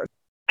out there.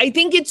 I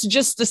think it's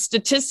just the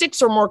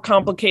statistics are more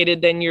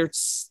complicated than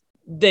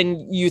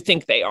you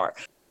think they are.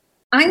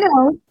 I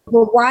know.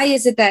 Well, why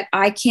is it that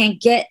I can't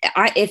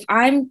if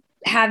I'm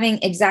having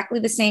exactly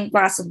the same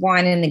glass of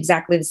wine in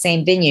exactly the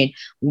same vineyard.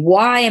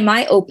 Why am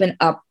I open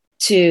up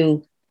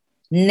to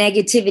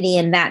negativity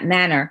in that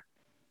manner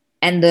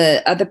and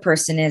the other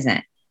person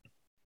isn't?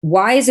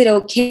 Why is it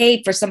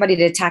okay for somebody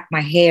to attack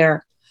my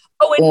hair?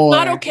 Oh, it's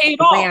not okay at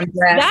all.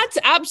 That's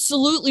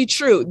absolutely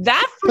true.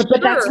 That for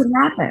but that's what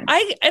happens.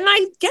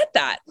 I get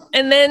that.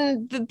 And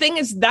then the thing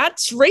is,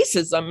 that's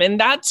racism and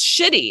that's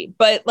shitty.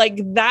 But like,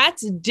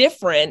 that's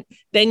different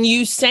than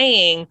you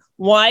saying,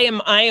 why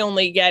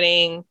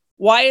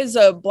is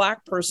a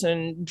Black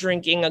person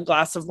drinking a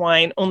glass of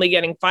wine only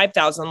getting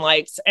 5,000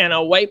 likes and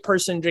a white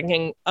person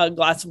drinking a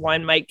glass of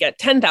wine might get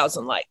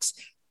 10,000 likes?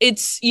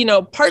 It's,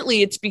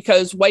 partly it's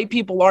because white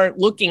people aren't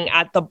looking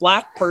at the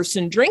Black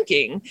person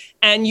drinking.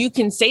 And you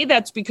can say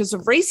that's because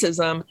of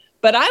racism.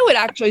 But I would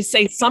actually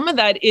say some of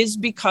that is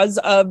because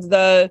of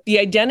the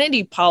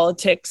identity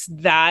politics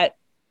that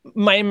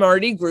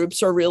minority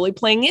groups are really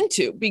playing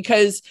into.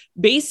 Because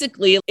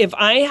basically, if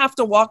I have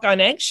to walk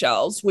on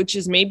eggshells, which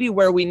is maybe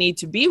where we need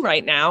to be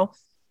right now,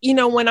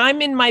 when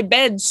I'm in my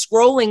bed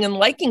scrolling and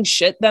liking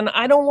shit, then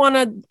I don't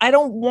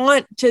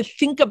want to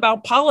think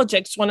about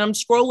politics when I'm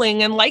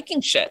scrolling and liking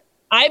shit.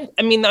 I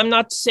mean, I'm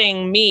not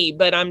saying me,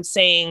 but I'm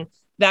saying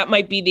that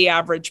might be the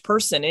average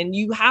person. And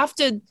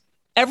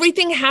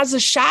everything has a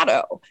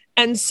shadow.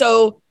 And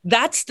so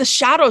that's the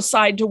shadow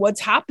side to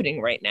what's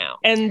happening right now.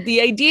 And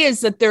the idea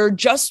is that there are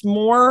just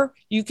more,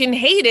 you can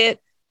hate it.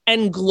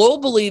 And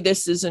globally,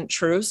 this isn't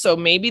true. So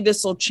maybe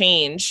this will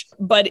change.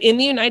 But in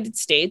the United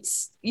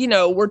States,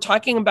 we're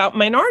talking about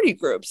minority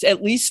groups,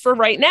 at least for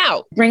right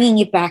now. Bringing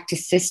it back to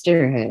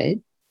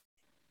sisterhood,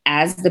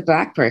 as the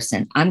Black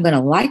person, I'm going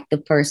to like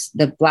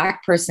the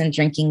Black person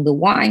drinking the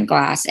wine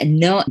glass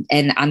and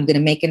I'm going to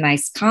make a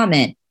nice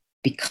comment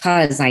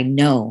because I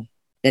know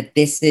that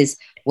this is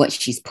what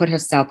she's put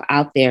herself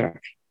out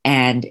there,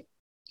 and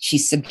she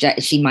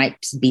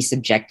might be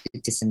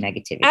subjected to some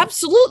negativity.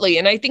 Absolutely.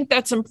 And I think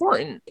that's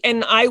important.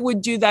 And I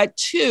would do that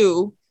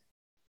too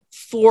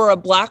for a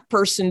Black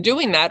person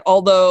doing that.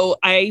 Although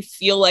I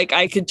feel like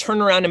I could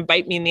turn around and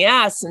bite me in the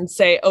ass and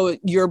say, oh,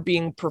 you're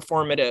being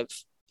performative,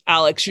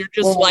 Alex. You're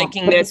just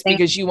liking this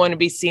because you want to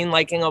be seen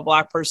liking a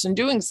Black person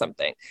doing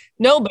something.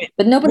 No, but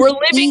we're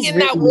living in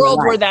that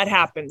world where that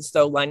happens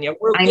though, Lenya.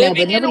 We're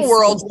living in a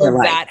world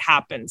where that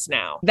happens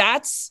now.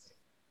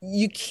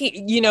 You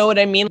can't, you know what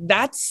I mean?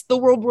 That's the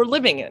world we're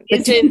living in.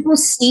 Do people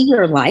see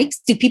your likes?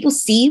 Do people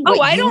see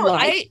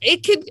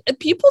what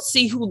people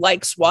see who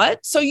likes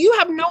what. So you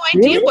have no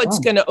idea what's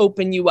going to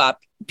open you up.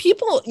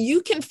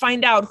 You can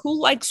find out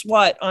who likes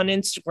what on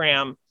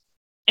Instagram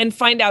and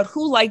find out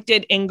who liked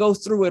it and go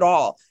through it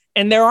all.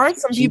 And there are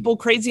some people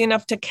crazy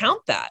enough to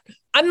count that.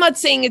 I'm not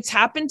saying it's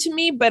happened to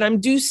me, but I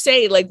do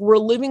say like we're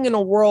living in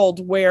a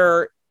world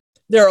where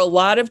there are a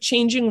lot of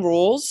changing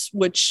rules,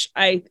 which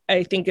I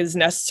think is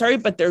necessary,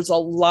 but there's a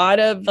lot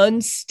of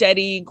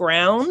unsteady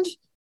ground.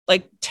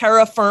 Like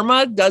terra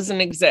firma doesn't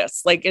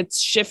exist. Like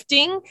it's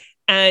shifting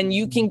and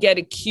you can get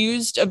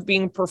accused of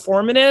being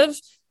performative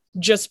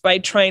just by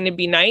trying to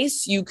be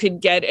nice. You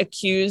could get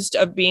accused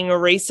of being a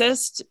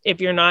racist if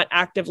you're not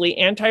actively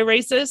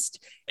anti-racist.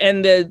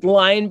 And the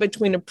line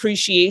between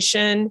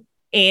appreciation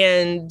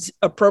and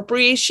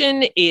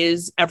appropriation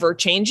is ever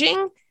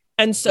changing.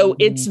 And so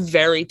it's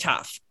very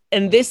tough.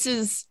 And this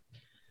is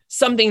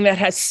something that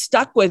has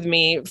stuck with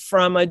me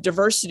from a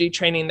diversity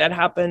training that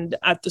happened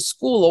at the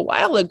school a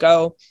while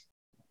ago,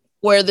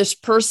 where this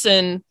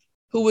person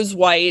who was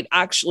white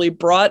actually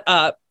brought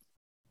up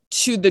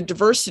to the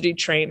diversity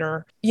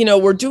trainer,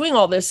 we're doing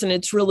all this and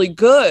it's really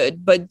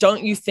good, but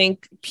don't you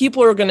think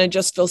people are going to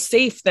just feel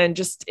safe then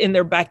just in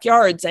their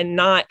backyards and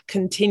not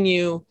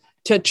continue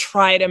to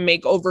try to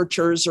make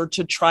overtures or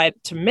to try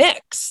to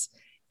mix?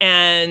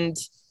 And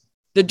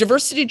the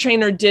diversity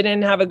trainer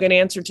didn't have a good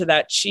answer to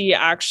that. She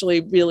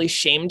actually really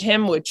shamed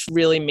him, which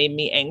really made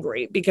me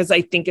angry because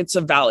I think it's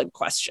a valid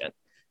question.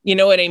 You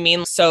know what I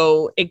mean?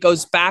 So it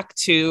goes back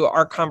to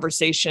our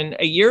conversation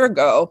a year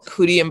ago.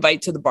 Who do you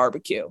invite to the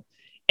barbecue?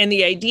 And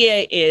the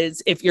idea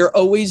is if you're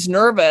always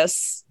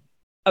nervous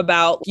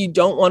about you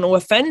don't want to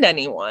offend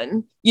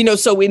anyone,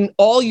 so in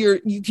all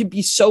you could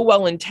be so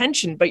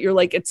well-intentioned, but you're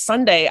like, it's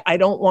Sunday. I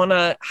don't want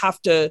to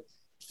have to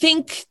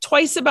think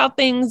twice about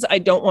things. I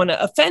don't want to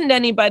offend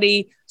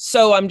anybody.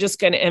 So I'm just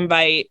going to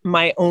invite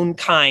my own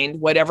kind,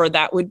 whatever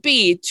that would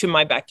be, to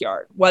my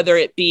backyard, whether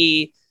it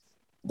be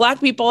Black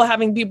people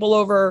having people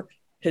over,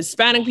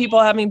 Hispanic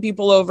people having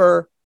people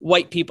over,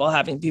 white people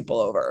having people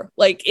over.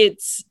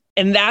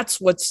 And that's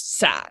what's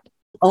sad.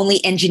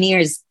 Only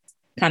engineers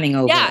coming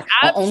over. Yeah,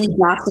 only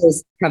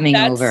doctors coming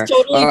over. That's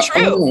totally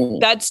true.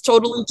 That's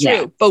totally true.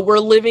 Yeah. But we're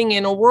living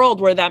in a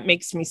world where that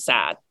makes me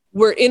sad.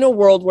 We're in a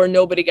world where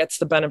nobody gets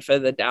the benefit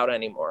of the doubt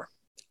anymore.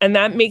 And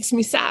that makes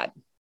me sad.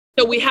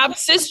 So we have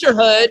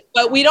sisterhood,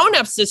 but we don't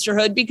have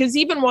sisterhood because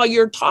even while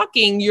you're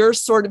talking, you're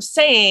sort of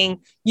saying,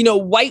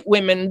 white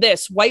women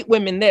this, white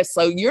women this.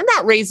 So you're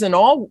not raising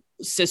all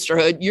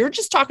sisterhood. You're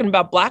just talking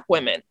about Black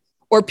women.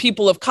 or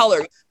people of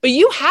color. But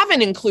you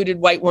haven't included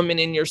white women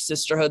in your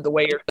sisterhood the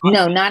way you're talking.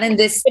 No, not in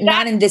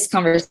this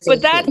conversation.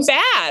 But that's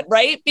bad,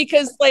 right?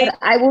 Because like, but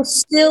I will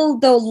still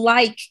though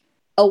like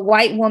a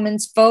white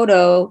woman's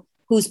photo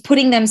who's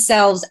putting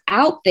themselves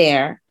out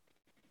there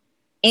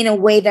in a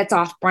way that's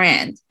off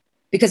brand,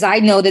 because I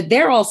know that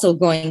they're also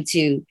going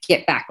to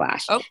get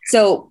backlash. Okay.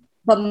 So,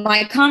 but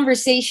my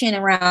conversation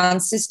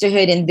around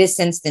sisterhood in this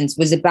instance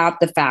was about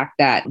the fact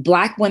that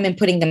Black women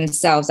putting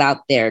themselves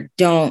out there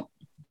don't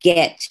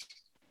get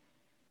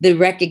the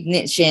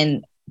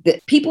recognition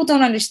that people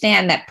don't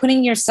understand, that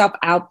putting yourself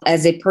out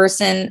as a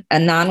person, a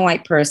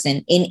non-white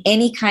person in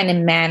any kind of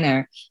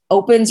manner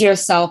opens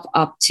yourself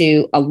up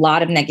to a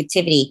lot of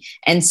negativity.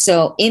 And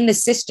so in the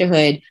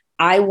sisterhood,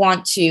 I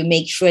want to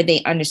make sure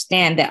they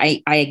understand that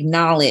I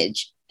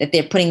acknowledge that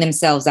they're putting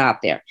themselves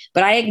out there,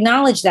 but I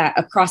acknowledge that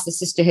across the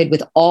sisterhood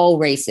with all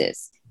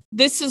races.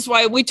 This is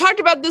why we talked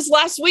about this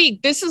last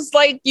week. This is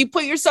like, you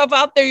put yourself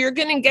out there, you're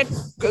going to get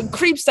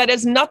creeps. That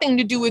has nothing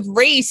to do with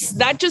race.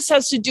 That just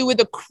has to do with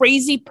a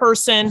crazy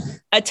person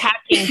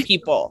attacking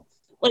people.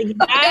 Like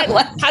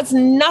that has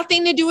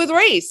nothing to do with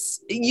race.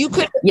 You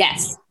could.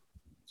 Yes.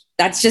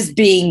 That's just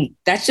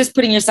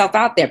putting yourself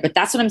out there. But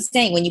that's what I'm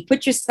saying. When you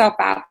put yourself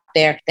out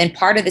there, then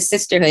part of the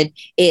sisterhood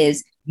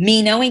is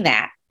me knowing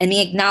that and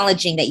me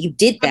acknowledging that you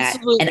did that.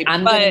 Absolutely. And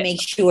I'm going to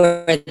make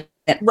sure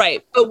that.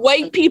 Right. But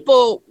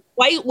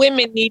white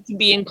women need to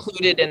be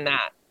included in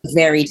that.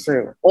 Very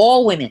true.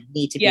 All women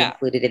need to be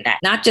included in that.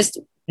 Not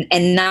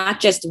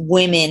just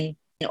women,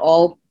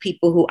 all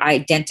people who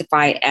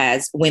identify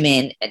as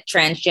women,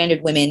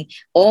 transgendered women,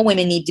 all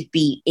women need to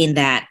be in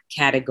that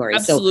category.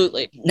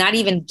 Absolutely. So not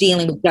even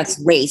dealing with just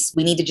race,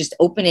 we need to just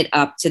open it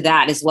up to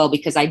that as well,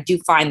 because I do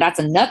find that's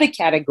another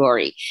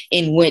category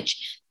in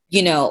which,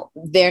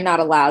 they're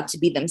not allowed to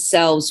be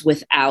themselves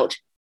without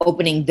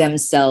opening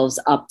themselves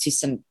up to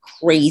some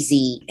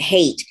crazy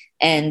hate.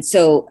 And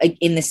so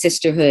in the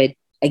sisterhood,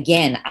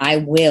 again, I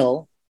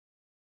will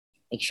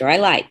make sure I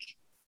like,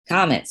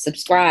 comment,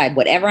 subscribe,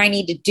 whatever I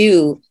need to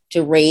do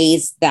to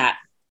raise that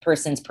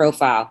person's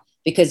profile.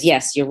 Because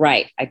yes, you're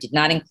right. I did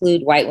not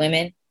include white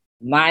women.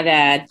 My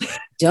bad.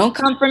 Don't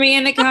come for me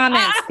in the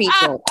comments,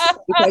 people,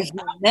 because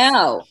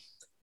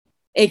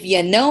if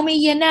you know me,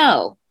 you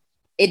know.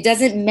 It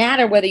doesn't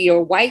matter whether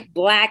you're white,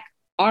 black,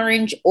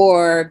 orange,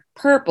 or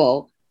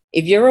purple.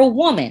 If you're a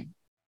woman,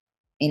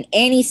 in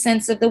any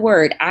sense of the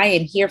word, I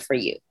am here for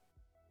you.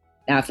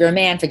 Now, if you're a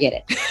man, forget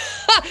it.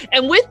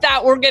 And with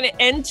that, we're going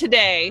to end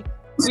today.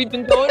 We've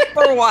been going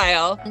for a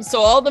while.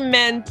 So all the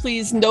men,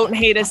 please don't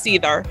hate us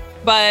either.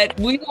 But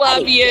we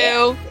love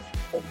you.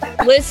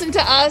 Listen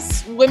to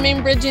us,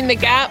 Women Bridging the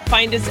Gap.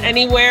 Find us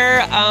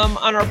anywhere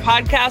on our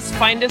podcast.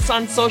 Find us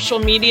on social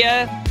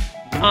media,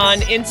 on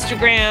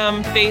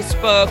Instagram,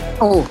 Facebook.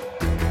 Oh,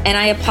 and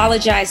I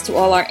apologize to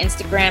all our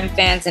Instagram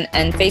fans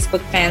and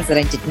Facebook fans that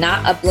I did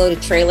not upload a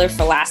trailer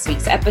for last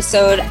week's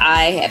episode.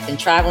 I have been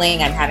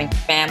traveling. I'm having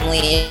family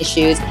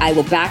issues. I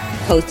will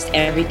post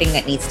everything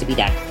that needs to be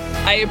done.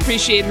 I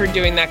appreciate her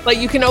doing that. But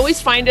you can always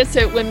find us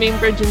at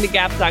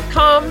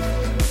womenbridgingthegap.com.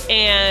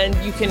 And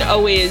you can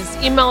always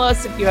email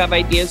us if you have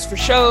ideas for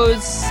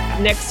shows.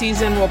 Next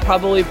season, we'll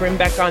probably bring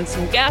back on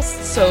some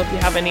guests. So if you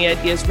have any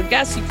ideas for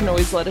guests, you can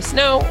always let us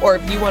know. Or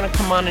if you want to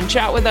come on and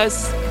chat with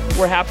us,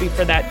 we're happy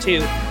for that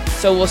too.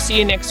 So we'll see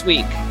you next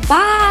week.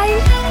 Bye.